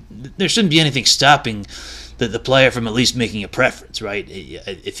 there shouldn't be anything stopping the player from at least making a preference, right?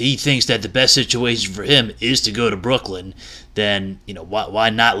 If he thinks that the best situation for him is to go to Brooklyn, then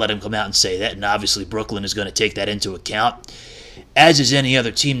why not let him come out and say that? And obviously, Brooklyn is going to take that into account, as is any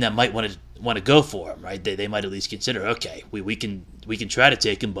other team that might want to go for him, right? They might at least consider, okay, we can try to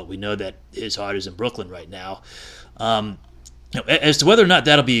take him, but we know that his heart is in Brooklyn right now. As to whether or not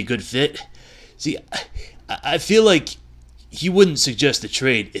that'll be a good fit, see, I feel like he wouldn't suggest the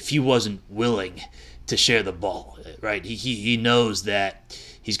trade if he wasn't willing to share the ball, right? He knows that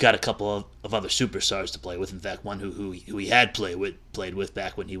he's got a couple of other superstars to play with. In fact, one who he had played with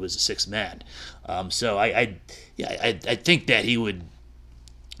back when he was a sixth man. So I think that he would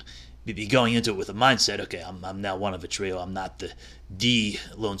be going into it with a mindset, okay, I'm now one of a trio. I'm not the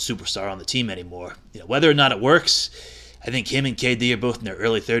lone superstar on the team anymore. Whether or not it works, I think him and KD are both in their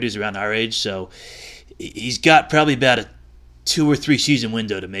early 30s, around our age. So he's got probably about a 2 or 3 season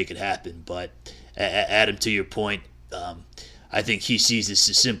window to make it happen. But Adam, to your point, I think he sees this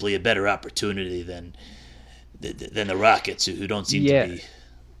as simply a better opportunity than the Rockets, who don't seem to be.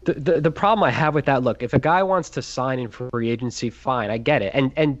 The problem I have with that, look, if a guy wants to sign in free agency, fine, I get it.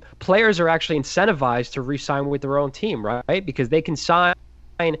 And players are actually incentivized to re-sign with their own team, right? Because they can sign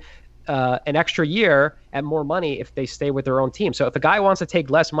an extra year at more money if they stay with their own team. So if a guy wants to take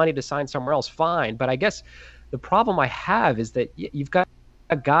less money to sign somewhere else, fine. But I guess the problem I have is that you've got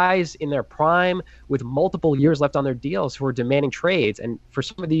guys in their prime with multiple years left on their deals who are demanding trades. And for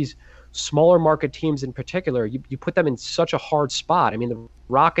some of these smaller market teams in particular, you put them in such a hard spot. I mean, the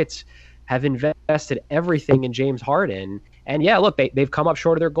Rockets have invested everything in James Harden. And yeah, look, they've come up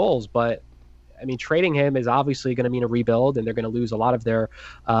short of their goals, but I mean, trading him is obviously going to mean a rebuild, and they're going to lose a lot of their,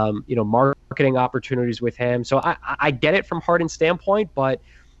 marketing opportunities with him. So I get it from Harden's standpoint, but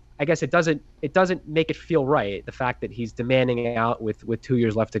I guess it doesn't make it feel right, the fact that he's demanding out with 2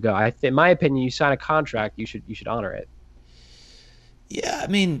 years left to go. In my opinion, you sign a contract, you should honor it. Yeah, I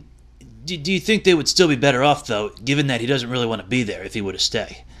mean, do you think they would still be better off, though, given that he doesn't really want to be there if he were to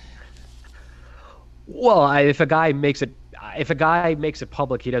stay? Well, if a guy makes it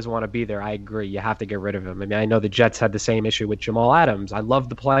public he doesn't want to be there, I agree. You have to get rid of him. I mean, I know the Jets had the same issue with Jamal Adams. I love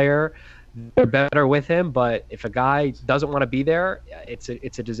the player. They're better with him, but if a guy doesn't want to be there, it's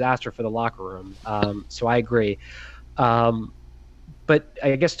a disaster for the locker room. So I agree. But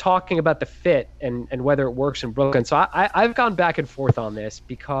I guess talking about the fit and whether it works in Brooklyn, so I've gone back and forth on this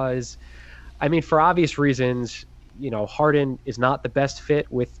because, I mean, for obvious reasons, Harden is not the best fit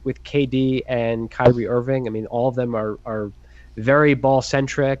with KD and Kyrie Irving. I mean, all of them are very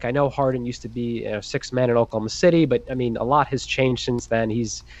ball-centric. I know Harden used to be sixth man in Oklahoma City, but I mean, a lot has changed since then.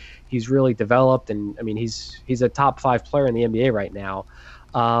 He's really developed, and I mean, he's a top 5 player in the NBA right now.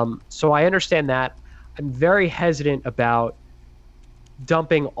 So I understand that. I'm very hesitant about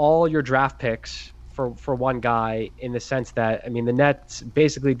dumping all your draft picks for one guy, in the sense that, I mean, the Nets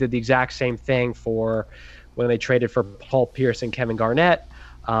basically did the exact same thing for when they traded for Paul Pierce and Kevin Garnett.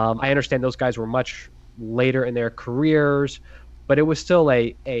 I understand those guys were much later in their careers, but it was still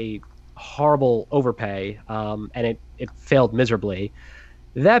a horrible overpay, and it failed miserably.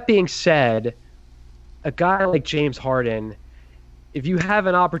 That being said, a guy like James Harden, if you have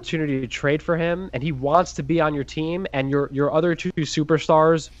an opportunity to trade for him and he wants to be on your team and your other 2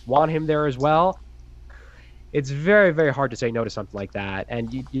 superstars want him there as well, it's very, very hard to say no to something like that.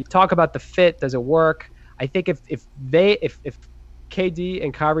 And you talk about the fit, does it work? I think if KD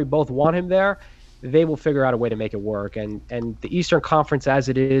and Kyrie both want him there, they will figure out a way to make it work. And the Eastern Conference as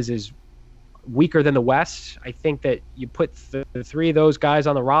it is weaker than the West. I think that you put the 3 of those guys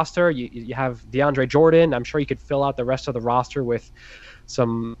on the roster. You have DeAndre Jordan. I'm sure you could fill out the rest of the roster with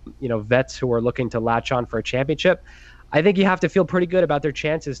some vets who are looking to latch on for a championship. I think you have to feel pretty good about their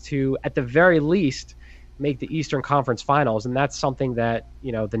chances to, at the very least, make the Eastern Conference Finals, and that's something that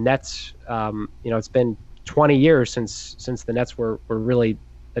the Nets. It's been 20 years since the Nets were really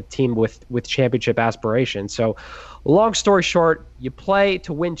a team with championship aspirations. So, long story short, you play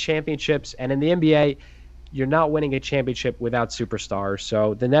to win championships, and in the NBA, you're not winning a championship without superstars.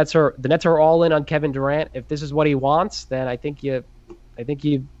 So the Nets are all in on Kevin Durant. If this is what he wants, then I think you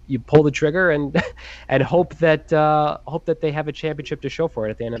pull the trigger and hope that they have a championship to show for it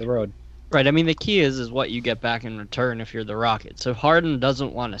at the end of the road. Right. I mean, the key is what you get back in return if you're the Rockets. So Harden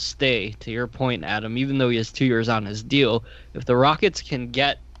doesn't want to stay, to your point, Adam, even though he has 2 years on his deal. If the Rockets can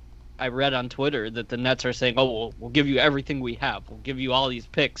get, I read on Twitter that the Nets are saying, oh, we'll give you everything we have. We'll give you all these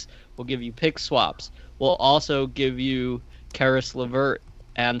picks. We'll give you pick swaps. We'll also give you Karis LeVert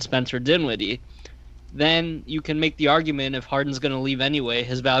and Spencer Dinwiddie. then you can make the argument if Harden's going to leave anyway,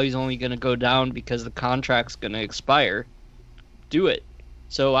 his value's only going to go down because the contract's going to expire. Do it.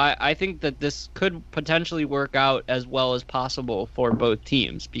 So I think that this could potentially work out as well as possible for both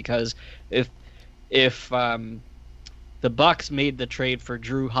teams, because if the Bucks made the trade for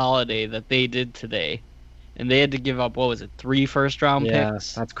Drew Holiday that they did today, and they had to give up, 3 first-round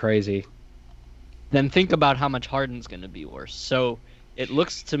picks? Yeah, that's crazy. Then think about how much Harden's going to be worth. So it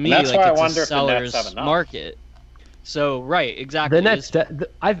looks to me like it's a seller's market. So, right, exactly. The Nets,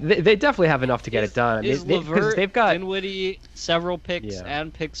 they definitely have enough to get it done. LeVert, they've got Dinwiddie, several picks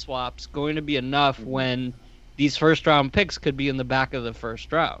and pick swaps going to be enough when these first-round picks could be in the back of the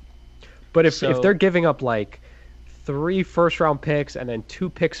first round. But if they're giving up like 3 first-round picks and then 2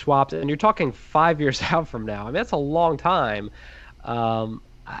 pick swaps, and you're talking 5 years out from now, I mean, that's a long time.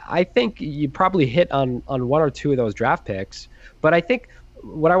 I think you probably hit on 1 or 2 of those draft picks. But I think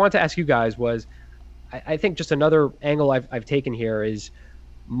what I wanted to ask you guys was, I think just another angle I've taken here is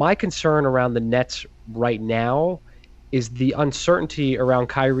my concern around the Nets right now is the uncertainty around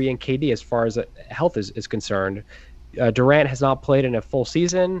Kyrie and KD as far as health is concerned. Durant has not played in a full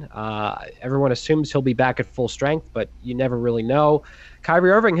season. Everyone assumes he'll be back at full strength, but you never really know.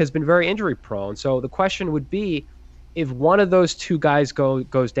 Kyrie Irving has been very injury prone. So the question would be, if one of those 2 guys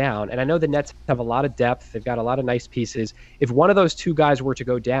goes down, and I know the Nets have a lot of depth, they've got a lot of nice pieces. If one of those 2 guys were to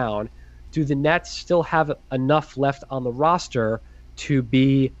go down, do the Nets still have enough left on the roster to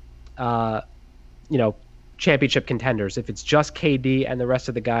be, championship contenders? If it's just KD and the rest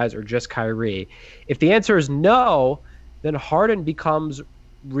of the guys, or just Kyrie? If the answer is no, then Harden becomes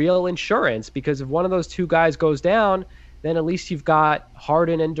real insurance, because if one of those 2 guys goes down, then at least you've got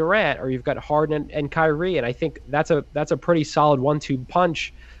Harden and Durant, or you've got Harden and Kyrie, and I think that's a pretty solid 1-2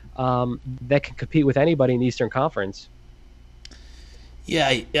 punch that can compete with anybody in the Eastern Conference. Yeah,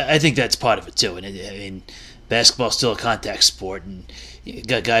 I think that's part of it too. And I mean, basketball's still a contact sport, and you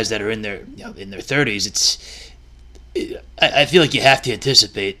got guys that are in their 30s. I feel like you have to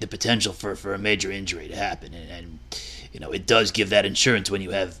anticipate the potential for a major injury to happen, and it does give that insurance when you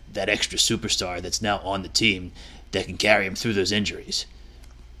have that extra superstar that's now on the team that can carry him through those injuries.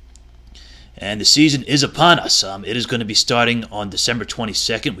 And the season is upon us. It is going to be starting on December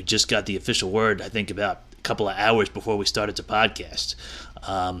 22nd. We just got the official word, I think, about a couple of hours before we started the podcast.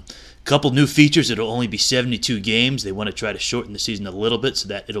 Couple new features. It'll only be 72 games. They want to try to shorten the season a little bit so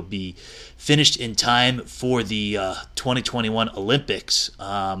that it'll be finished in time for the 2021 Olympics.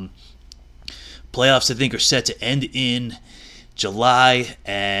 Playoffs, I think, are set to end in July,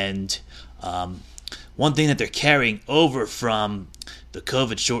 and one thing that they're carrying over from the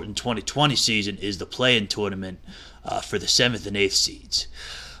COVID-shortened 2020 season is the play-in tournament for the 7th and 8th seeds.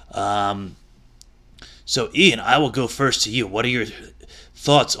 So, Ian, I will go first to you. What are your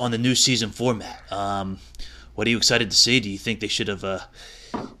thoughts on the new season format? What are you excited to see? Do you think they should have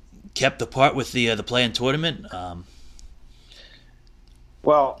kept the part with the play-in tournament?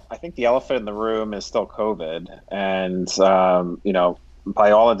 Well, I think the elephant in the room is still COVID, and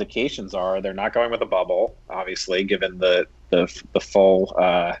by all indications they're not going with a bubble, obviously, given the full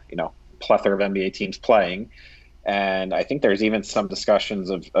plethora of NBA teams playing. And I think there's even some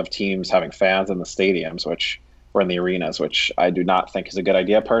discussions of teams having fans in the stadiums, or in the arenas, which I do not think is a good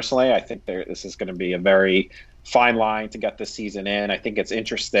idea personally. I think this is going to be a very fine line to get this season in. I think it's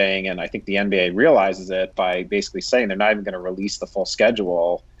interesting, and I think the NBA realizes it by basically saying they're not even going to release the full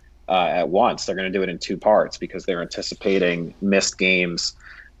schedule at once. They're going to do it in 2 parts because they're anticipating missed games.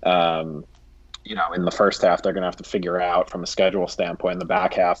 In the first half, they're going to have to figure out from a schedule standpoint in the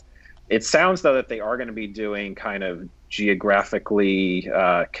back half. It sounds, though, that they are going to be doing kind of geographically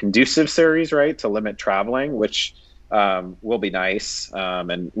conducive series, right, to limit traveling, which will be nice,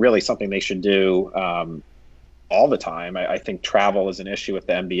 and really something they should do all the time. I think travel is an issue with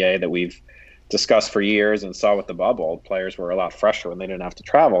the NBA that we've discussed for years and saw with the bubble. Players were a lot fresher when they didn't have to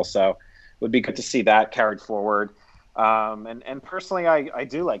travel, so it would be good to see that carried forward. And personally, I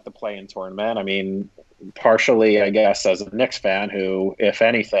do like the play-in tournament. I mean, partially, I guess, as a Knicks fan who, if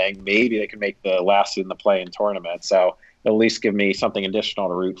anything, maybe they can make the last seed in the play-in tournament. So at least give me something additional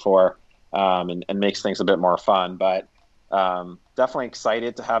to root for, and makes things a bit more fun. But definitely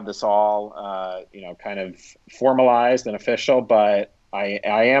excited to have this all, kind of formalized and official. But I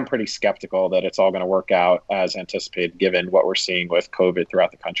am pretty skeptical that it's all going to work out as anticipated, given what we're seeing with COVID throughout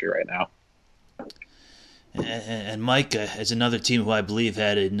the country right now. And Mike, as another team who I believe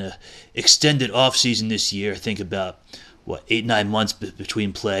had an extended offseason this year, I think about, 8-9 months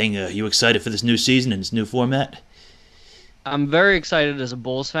between playing. You excited for this new season and this new format? I'm very excited as a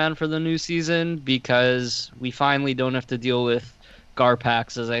Bulls fan for the new season because we finally don't have to deal with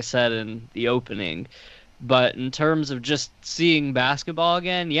Garpax, as I said in the opening. But in terms of just seeing basketball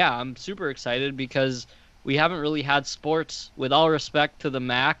again, yeah, I'm super excited because we haven't really had sports, with all respect to the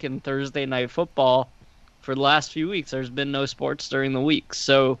MAC and Thursday Night Football, for the last few weeks. There's been no sports during the week.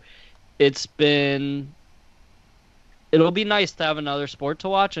 So it'll be nice to have another sport to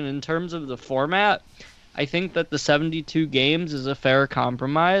watch. And in terms of the format, I think that the 72 games is a fair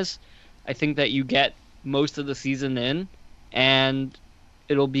compromise. I think that you get most of the season in, and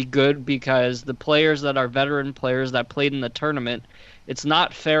it'll be good because the players that are veteran players that played in the tournament, it's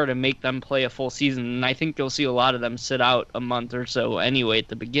not fair to make them play a full season, and I think you'll see a lot of them sit out a month or so anyway at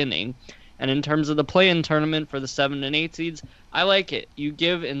the beginning. And in terms of the play-in tournament for the 7 and 8 seeds, I like it. You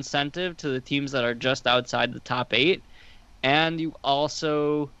give incentive to the teams that are just outside the top 8, and you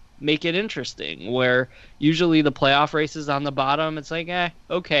also make it interesting, where usually the playoff races on the bottom, it's like,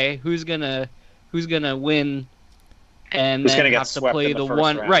 okay, who's gonna win and who's then have to play the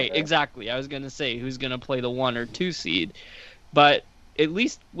one round, right? Exactly. I was gonna say who's gonna play the 1 or 2 seed, but at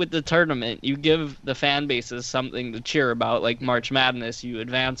least with the tournament, you give the fan bases something to cheer about. Like March Madness, you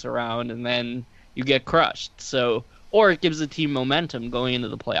advance around and then you get crushed. So, or it gives the team momentum going into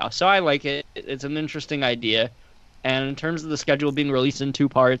the playoffs. So I like it. It's an interesting idea. And in terms of the schedule being released in 2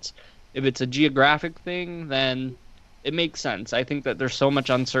 parts, if it's a geographic thing, then it makes sense. I think that there's so much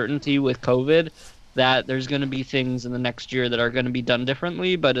uncertainty with COVID that there's going to be things in the next year that are going to be done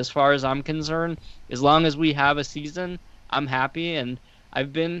differently. But as far as I'm concerned, as long as we have a season, I'm happy. And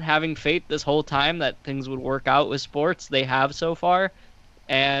I've been having faith this whole time that things would work out with sports. They have so far.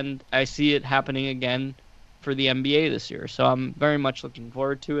 And I see it happening again for the NBA this year. So I'm very much looking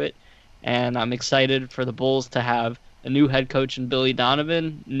forward to it. And I'm excited for the Bulls to have a new head coach in Billy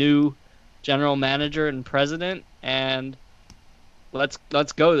Donovan, new general manager and president, and let's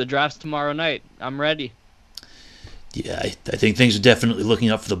go. The draft's tomorrow night. I'm ready. Yeah, I think things are definitely looking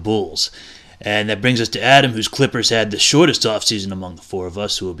up for the Bulls. And that brings us to Adam, whose Clippers had the shortest offseason among the 4 of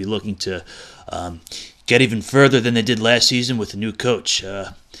us, who will be looking to get even further than they did last season with a new coach.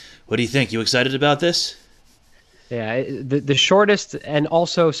 What do you think? You excited about this? Yeah, the shortest and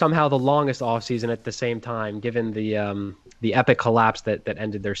also somehow the longest offseason at the same time, given the epic collapse that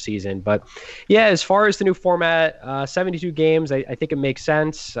ended their season. But yeah, as far as the new format, 72 games, I think it makes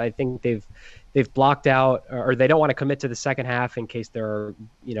sense. I think they've blocked out, or they don't want to commit to the second half in case there are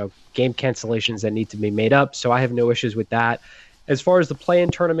game cancellations that need to be made up. So I have no issues with that. As far as the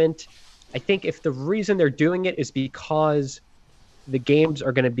play-in tournament, I think if the reason they're doing it is because the games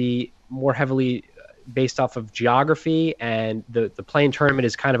are going to be more heavily based off of geography, and the play-in tournament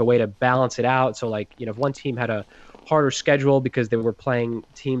is kind of a way to balance it out. So if one team had a harder schedule because they were playing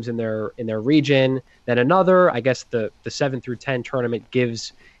teams in their region than another, I guess the 7 through 10 tournament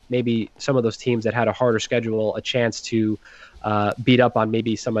gives maybe some of those teams that had a harder schedule a chance to beat up on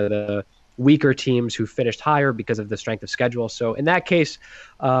maybe some of the weaker teams who finished higher because of the strength of schedule. So in that case,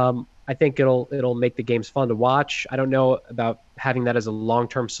 I think it'll make the games fun to watch. I don't know about having that as a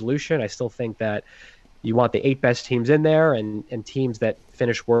long-term solution. I still think that you want the 8 best teams in there, and teams that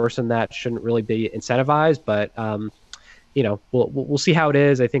finish worse than that shouldn't really be incentivized. But we'll see how it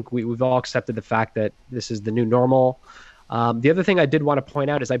is. I think we've all accepted the fact that this is the new normal. The other thing I did want to point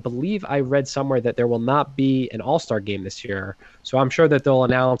out is I believe I read somewhere that there will not be an all-star game this year. So I'm sure that they'll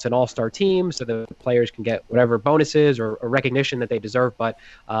announce an all-star team so the players can get whatever bonuses or recognition that they deserve. But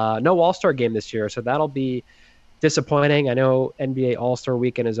no all-star game this year. So that'll be disappointing. I know NBA All-Star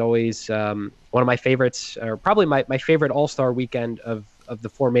Weekend is always one of my favorites, or probably my favorite All-Star Weekend of the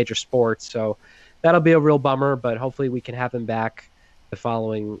 4 major sports. So that'll be a real bummer, but hopefully we can have them back the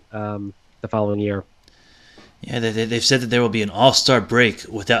following year. Yeah, they've said that there will be an all-star break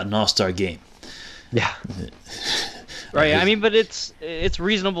without an all-star game. Yeah. Right. I mean, but it's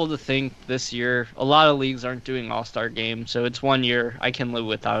reasonable to think this year a lot of leagues aren't doing all-star games, so it's 1 year. I can live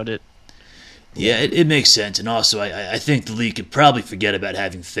without it. Yeah, it makes sense. And also, I think the league could probably forget about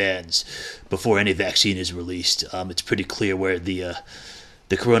having fans before any vaccine is released. It's pretty clear where the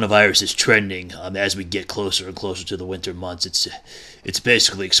coronavirus is trending as we get closer and closer to the winter months. It's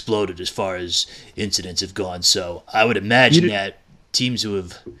basically exploded as far as incidents have gone. So I would imagine that teams who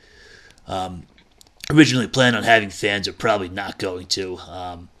have originally planned on having fans are probably not going to.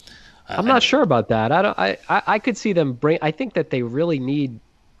 I'm not sure about that. I could see them bring. I think that they really need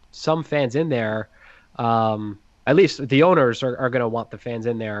some fans in there. At least the owners are going to want the fans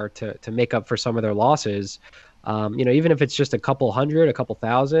in there to make up for some of their losses. Even if it's just a couple hundred, a couple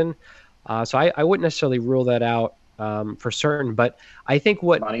thousand. So I wouldn't necessarily rule that out for certain. But I think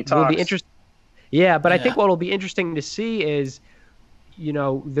what will be interesting. Yeah, but I think what will be interesting to see is,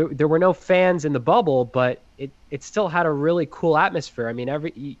 there were no fans in the bubble, but it still had a really cool atmosphere. I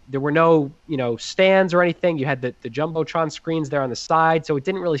mean, there were no, stands or anything. You had the Jumbotron screens there on the side, so it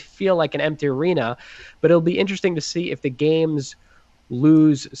didn't really feel like an empty arena. But it'll be interesting to see if the games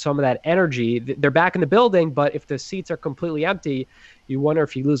lose some of that energy. They're back in the building, but if the seats are completely empty, you wonder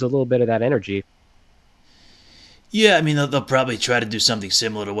if you lose a little bit of that energy. Yeah, I mean, they'll probably try to do something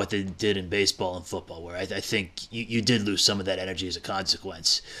similar to what they did in baseball and football, where I think you did lose some of that energy as a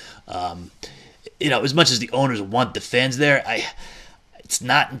consequence. As much as the owners want the fans there, it's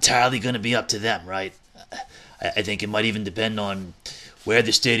not entirely going to be up to them, right? I think it might even depend on where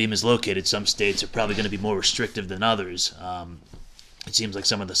the stadium is located. Some states are probably going to be more restrictive than others. It seems like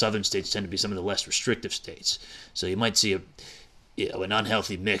some of the southern states tend to be some of the less restrictive states. So you might see an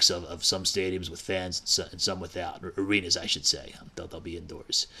unhealthy mix of some stadiums with fans and some without, or arenas, I should say. They'll be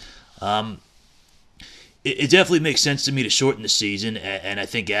indoors. It definitely makes sense to me to shorten the season, and I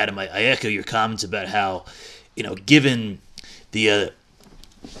think, Adam, I echo your comments about how, given the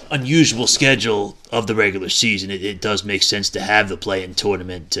unusual schedule of the regular season, it does make sense to have the play-in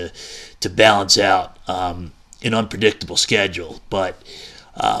tournament to balance out an unpredictable schedule. But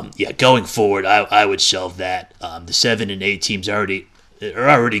going forward, I would shelve that. The 7 and 8 teams are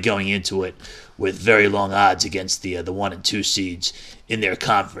already going into it with very long odds against the 1 and 2 seeds in their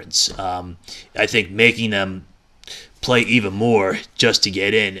conference. I think making them play even more just to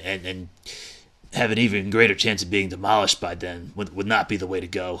get in and have an even greater chance of being demolished by then would not be the way to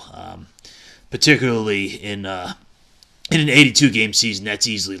go. Particularly in an 82-game season, that's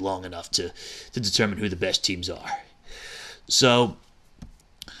easily long enough to determine who the best teams are. So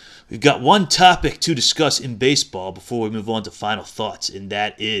we've got one topic to discuss in baseball before we move on to final thoughts, and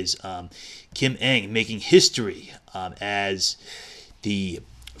that is Kim Ng making history as the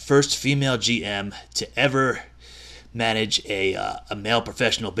first female GM to ever manage a male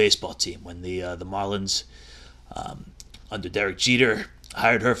professional baseball team when the Marlins, under Derek Jeter,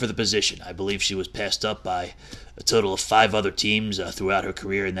 hired her for the position. I believe she was passed up by a total of 5 other teams throughout her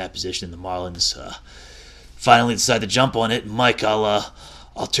career in that position. The Marlins finally decided to jump on it. Mike, I'll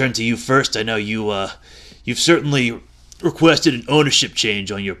turn to you first. I know you've certainly requested an ownership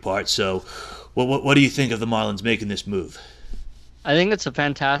change on your part. So, what do you think of the Marlins making this move? I think it's a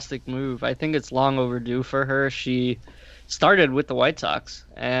fantastic move. I think it's long overdue for her. She started with the White Sox,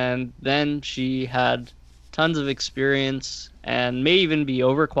 and then she had tons of experience and may even be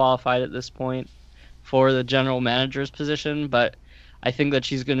overqualified at this point for the general manager's position, but I think that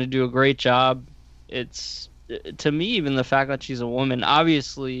she's going to do a great job. It's, to me, even the fact that she's a woman,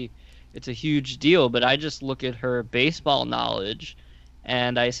 obviously it's a huge deal, but I just look at her baseball knowledge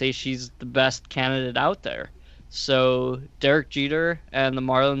and I say she's the best candidate out there. So Derek Jeter and the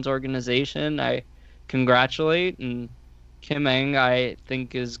Marlins organization, I congratulate, and Kim Ng, I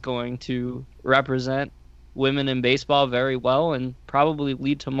think, is going to represent women in baseball very well and probably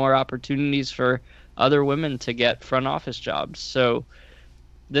lead to more opportunities for other women to get front office jobs. So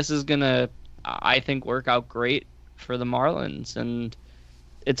this is going to, I think, work out great for the Marlins. And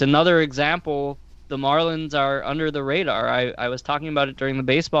it's another example. The Marlins are under the radar. I was talking about it during the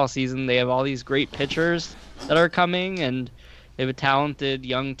baseball season. They have all these great pitchers that are coming, and they have a talented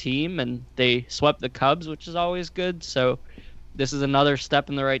young team, and they swept the Cubs, which is always good. So this is another step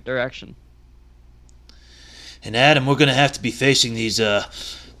in the right direction. And Adam, we're going to have to be facing these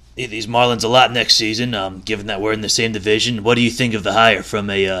Marlins a lot next season, given that we're in the same division. What do you think of the hire from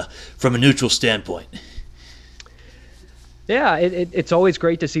a neutral standpoint? Yeah, it's always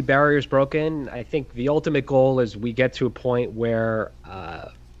great to see barriers broken. I think the ultimate goal is we get to a point where,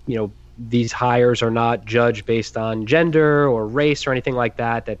 these hires are not judged based on gender or race or anything like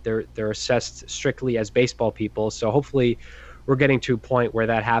that, that they're assessed strictly as baseball people. So hopefully we're getting to a point where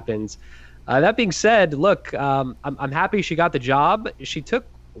that happens. That being said, look, I'm happy she got the job. She took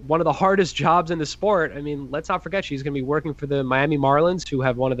one of the hardest jobs in the sport. I mean, let's not forget she's going to be working for the Miami Marlins, who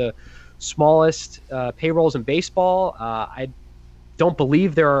have one of the smallest payrolls in baseball. I don't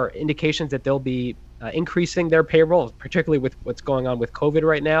believe there are indications that they'll be increasing their payroll, particularly with what's going on with COVID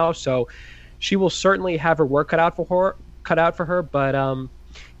right now. So she will certainly have her work cut out for her. But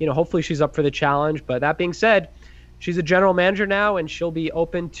hopefully she's up for the challenge. But that being said, she's a general manager now, and she'll be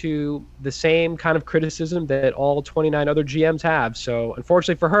open to the same kind of criticism that all 29 other GMs have. So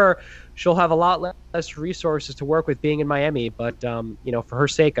unfortunately for her, she'll have a lot less resources to work with being in Miami. But for her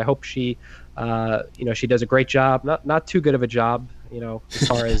sake, I hope she does a great job. Not too good of a job, as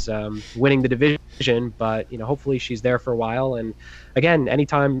far as winning the division. But hopefully she's there for a while. And again,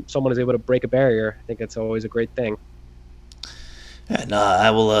 anytime someone is able to break a barrier, I think that's always a great thing. And I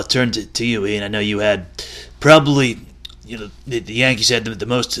will turn to you, Ian. I know you had probably the Yankees had the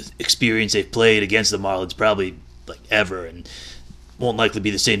most experience they've played against the Marlins probably like ever, and won't likely be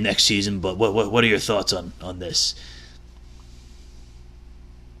the same next season. But what are your thoughts on this?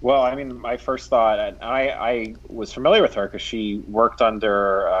 Well, I mean, my first thought, and I was familiar with her because she worked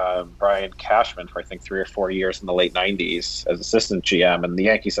under Brian Cashman for I think 3 or 4 years in the late '90s as assistant GM, and the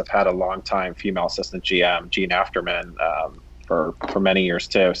Yankees have had a long time female assistant GM, Gene Afterman, for many years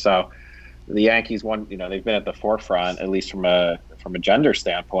too. So the Yankees they've been at the forefront, at least from a gender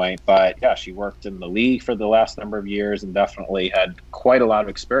standpoint. But yeah, she worked in the league for the last number of years and definitely had quite a lot of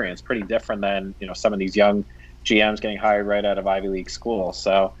experience. Pretty different than some of these young GMs getting hired right out of Ivy League school.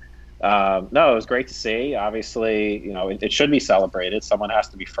 So no, it was great to see. Obviously, it should be celebrated. Someone has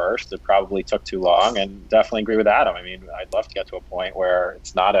to be first. It probably took too long, and definitely agree with Adam. I mean, I'd love to get to a point where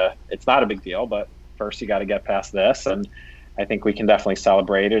it's not a big deal, but first you got to get past this, and I think we can definitely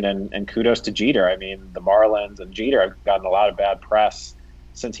celebrate it. And kudos to Jeter. I mean, the Marlins and Jeter have gotten a lot of bad press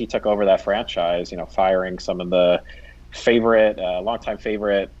since he took over that franchise. Firing some of the longtime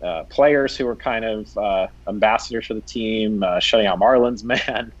favorite players who were kind of ambassadors for the team, shutting out Marlins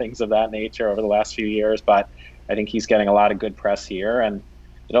man, things of that nature over the last few years. But I think he's getting a lot of good press here, and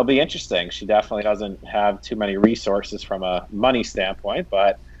it'll be interesting. She definitely doesn't have too many resources from a money standpoint,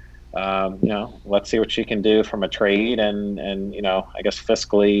 but let's see what she can do from a trade and I guess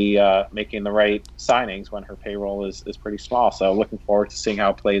fiscally making the right signings when her payroll is pretty small. So looking forward to seeing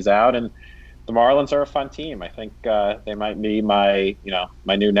how it plays out. And the Marlins are a fun team. I think they might be my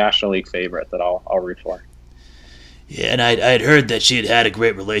new National League favorite that I'll root for. Yeah, and I had heard that she had a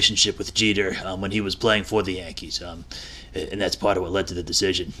great relationship with Jeter when he was playing for the Yankees, and that's part of what led to the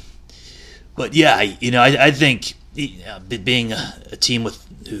decision. But yeah, I think being a team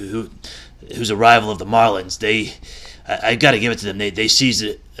who's a rival of the Marlins, I got to give it to them. They seized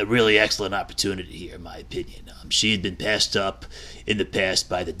a really excellent opportunity here, in my opinion. She had been passed up in the past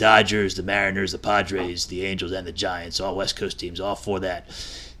by the Dodgers, the Mariners, the Padres, the Angels, and the Giants, all West Coast teams, all for that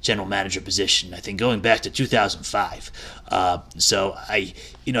general manager position, I think going back to 2005. So the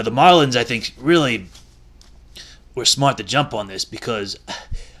Marlins, I think, really were smart to jump on this because,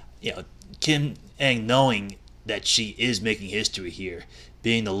 Kim Ng, knowing that she is making history here,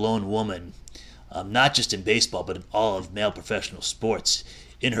 being the lone woman, not just in baseball, but in all of male professional sports,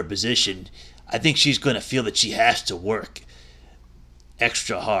 in her position, I think she's going to feel that she has to work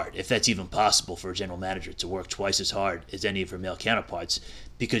extra hard, if that's even possible for a general manager to work twice as hard as any of her male counterparts,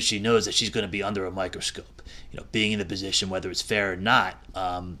 because she knows that she's going to be under a microscope. Being in the position, whether it's fair or not,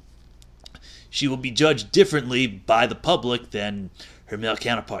 she will be judged differently by the public than her male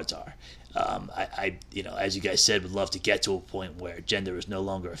counterparts are. As you guys said, would love to get to a point where gender is no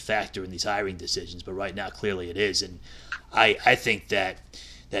longer a factor in these hiring decisions, but right now clearly it is, and I think that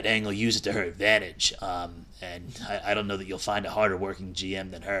Ng will use it to her advantage, and I don't know that you'll find a harder working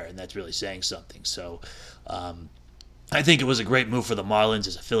GM than her, and that's really saying something. So I think it was a great move for the Marlins.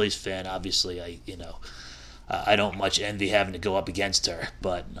 As a Phillies fan, obviously, I don't much envy having to go up against her,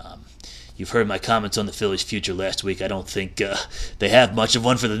 but you've heard my comments on the Phillies' future last week. I don't think they have much of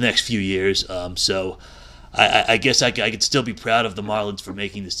one for the next few years. So I guess I could still be proud of the Marlins for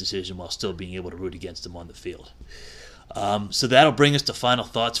making this decision while still being able to root against them on the field. So that'll bring us to final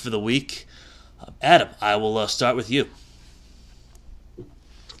thoughts for the week. Adam, I will start with you.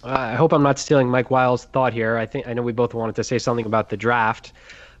 I hope I'm not stealing Mike Weil's thought here. I know we both wanted to say something about the draft,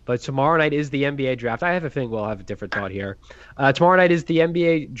 but tomorrow night is the NBA draft. I have a feeling we'll have a different thought here. Tomorrow night is the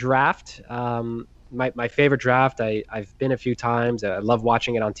NBA draft. My favorite draft. I've been a few times. I love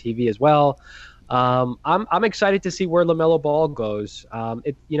watching it on TV as well. I'm excited to see where LaMelo Ball goes.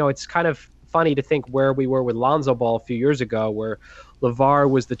 It's kind of funny to think where we were with Lonzo Ball a few years ago, where LeVar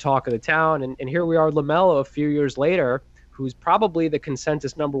was the talk of the town, and here we are, LaMelo, a few years later, who's probably the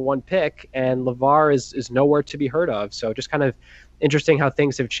consensus number one pick, and LeVar is nowhere to be heard of. So just kind of interesting how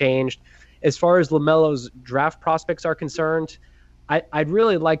things have changed. As far as LaMelo's draft prospects are concerned, I'd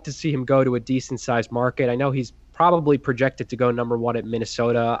really like to see him go to a decent-sized market. I know he's probably projected to go number one at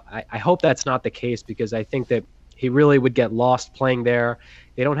Minnesota. I hope that's not the case, because I think that he really would get lost playing there.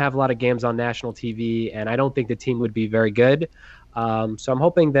 They don't have a lot of games on national TV, and I don't think the team would be very good. So I'm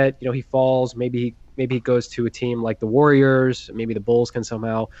hoping that he falls. Maybe he goes to a team like the Warriors. Maybe the Bulls can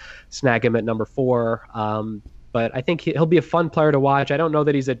somehow snag him at number 4. But I think he'll be a fun player to watch. I don't know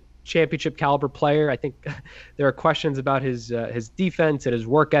that he's a championship caliber player. I think there are questions about his defense and his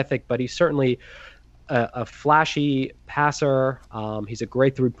work ethic, but he's certainly a flashy passer. He's a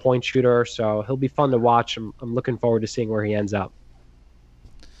great 3-point shooter, so he'll be fun to watch. I'm looking forward to seeing where he ends up.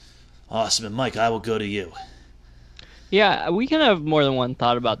 Awesome. And Mike, I will go to you. Yeah, we can have more than one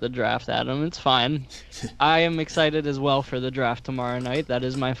thought about the draft, Adam. It's fine. I am excited as well for the draft tomorrow night. That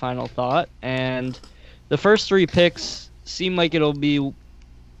is my final thought. And the first three picks seem like it'll be,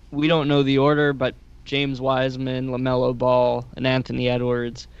 we don't know the order, but James Wiseman, LaMelo Ball, and Anthony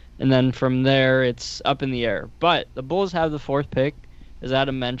Edwards. And then from there, it's up in the air. But the Bulls have the fourth pick, as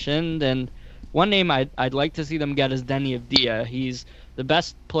Adam mentioned. And one name I'd like to see them get is Deni Avdija. He's the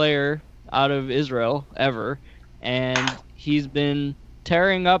best player out of Israel ever, and he's been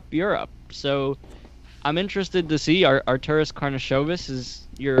tearing up Europe. So I'm interested to see. Arturas Karnisovas is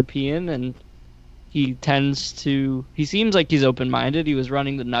European, and he seems like he's open-minded. He was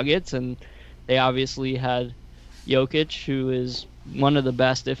running the Nuggets, and they obviously had Jokic, who is one of the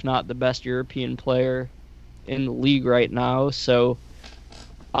best, if not the best European player in the league right now. So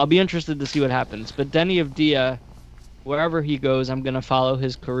I'll be interested to see what happens. But Deni Avdija, wherever he goes, I'm going to follow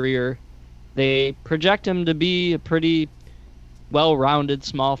his career. They project him to be a pretty well-rounded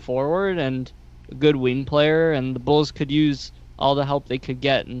small forward and a good wing player, and the Bulls could use all the help they could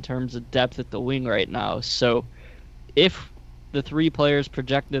get in terms of depth at the wing right now. So if the three players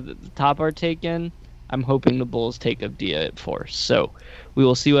projected at the top are taken, I'm hoping the Bulls take Avdija at 4. So we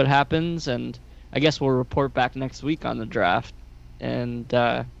will see what happens, and I guess we'll report back next week on the draft, and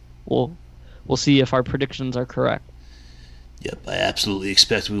we'll see if our predictions are correct. Yep, I absolutely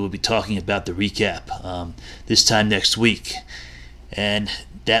expect we will be talking about the recap this time next week. And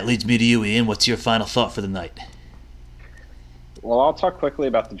that leads me to you, Ian. What's your final thought for the night? Well, I'll talk quickly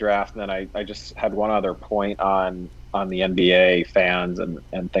about the draft, and then I just had one other point on the NBA fans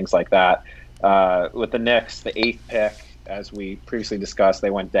and things like that. With the Knicks, the 8th pick, as we previously discussed,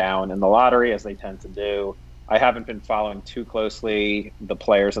 they went down in the lottery, as they tend to do. I haven't been following too closely the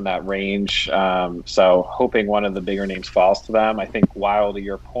players in that range, so hoping one of the bigger names falls to them. I think, while to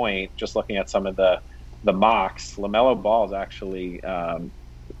your point, just looking at some of the mocks, LaMelo Ball is actually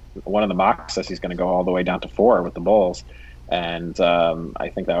one of the mocks says he's going to go all the way down to 4 with the Bulls, and I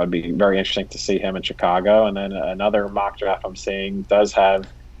think that would be very interesting to see him in Chicago. And then another mock draft I'm seeing does have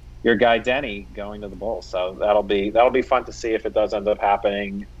your guy Deni going to the Bulls, so that'll be fun to see if it does end up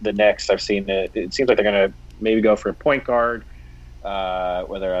happening. The Knicks, I've seen it seems like they're going to maybe go for a point guard,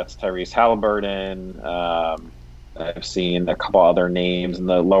 whether that's Tyrese Halliburton. I've seen a couple other names in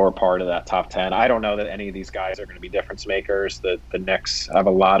the lower part of that top 10. I don't know that any of these guys are going to be difference makers. The Knicks have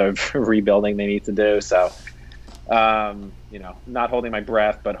a lot of rebuilding they need to do, so not holding my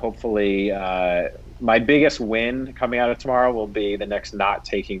breath, but hopefully my biggest win coming out of tomorrow will be the Knicks not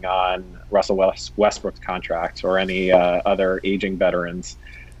taking on Russell Westbrook's contract or any other aging veterans.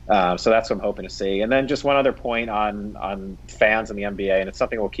 So that's what I'm hoping to see. And then just one other point on fans in the NBA, and it's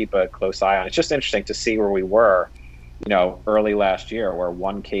something we'll keep a close eye on. It's just interesting to see where we were, early last year, where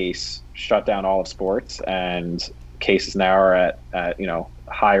one case shut down all of sports, and cases now are at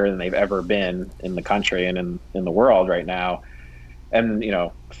higher than they've ever been in the country and in the world right now. And,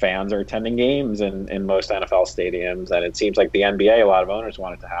 fans are attending games in most NFL stadiums, and it seems like the NBA, a lot of owners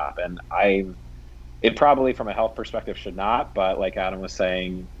want it to happen. It probably, from a health perspective, should not, but like Adam was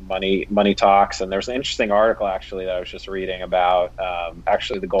saying, money talks. And there's an interesting article, actually, that I was just reading about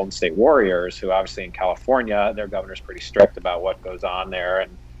the Golden State Warriors, who obviously in California, their governor's pretty strict about what goes on there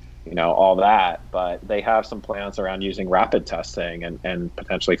and, all that. But they have some plans around using rapid testing and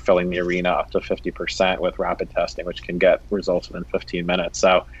potentially filling the arena up to 50% with rapid testing, which can get results within 15 minutes.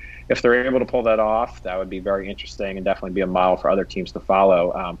 So if they're able to pull that off, that would be very interesting and definitely be a model for other teams to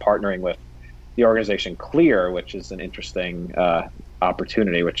follow, partnering with the organization Clear, which is an interesting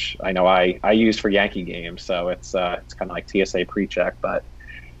opportunity, which I know I use for Yankee games. So it's kind of like TSA PreCheck, but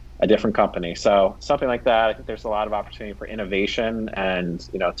a different company. So something like that. I think there's a lot of opportunity for innovation, and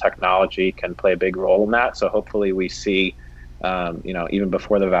technology can play a big role in that. So hopefully we see, even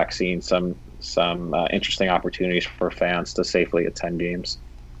before the vaccine, some interesting opportunities for fans to safely attend games.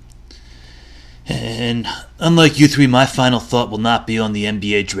 And unlike you three, my final thought will not be on the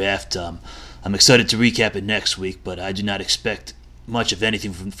NBA draft. I'm excited to recap it next week, but I do not expect much of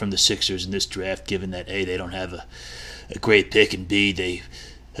anything from the Sixers in this draft, given that A, they don't have a great pick, and B, they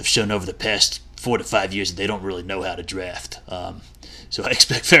have shown over the past 4 to 5 years that they don't really know how to draft. So I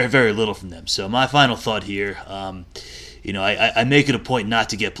expect very, very little from them. So my final thought here, I make it a point not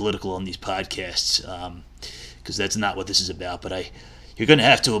to get political on these podcasts, because that's not what this is about, but you're going to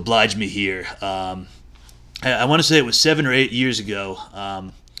have to oblige me here. I want to say it was 7 or 8 years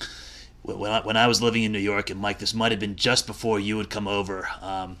ago, when I was living in New York, and Mike, this might have been just before you had come over.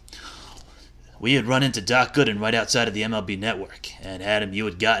 We had run into Doc Gooden right outside of the MLB Network, and Adam, you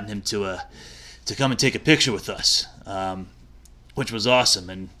had gotten him to come and take a picture with us, which was awesome.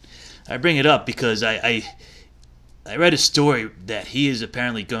 And I bring it up because I I read a story that he is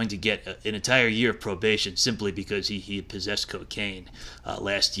apparently going to get an entire year of probation simply because he possessed cocaine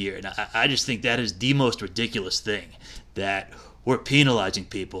last year. And I just think that is the most ridiculous thing, that we're penalizing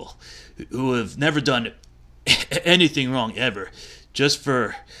people who have never done anything wrong ever just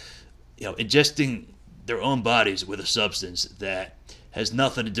for ingesting their own bodies with a substance that has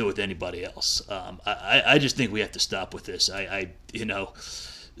nothing to do with anybody else. I just think we have to stop with this.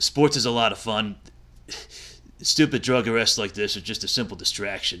 Sports is a lot of fun. Stupid drug arrests like this are just a simple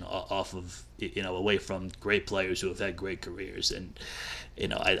distraction off of, away from great players who have had great careers. And,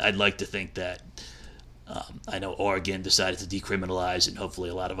 I'd like to think that, I know Oregon decided to decriminalize, and hopefully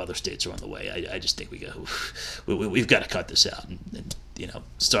a lot of other states are on the way. I just think we've got to cut this out and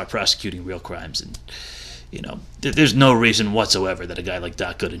start prosecuting real crimes. And, there's no reason whatsoever that a guy like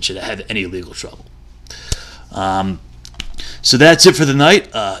Doc Gooden should have any legal trouble. So that's it for the night.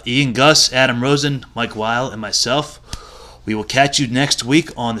 Ian Gus, Adam Rosen, Mike Weil, and myself. We will catch you next week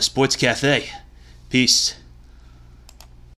on the Sports Cafe. Peace.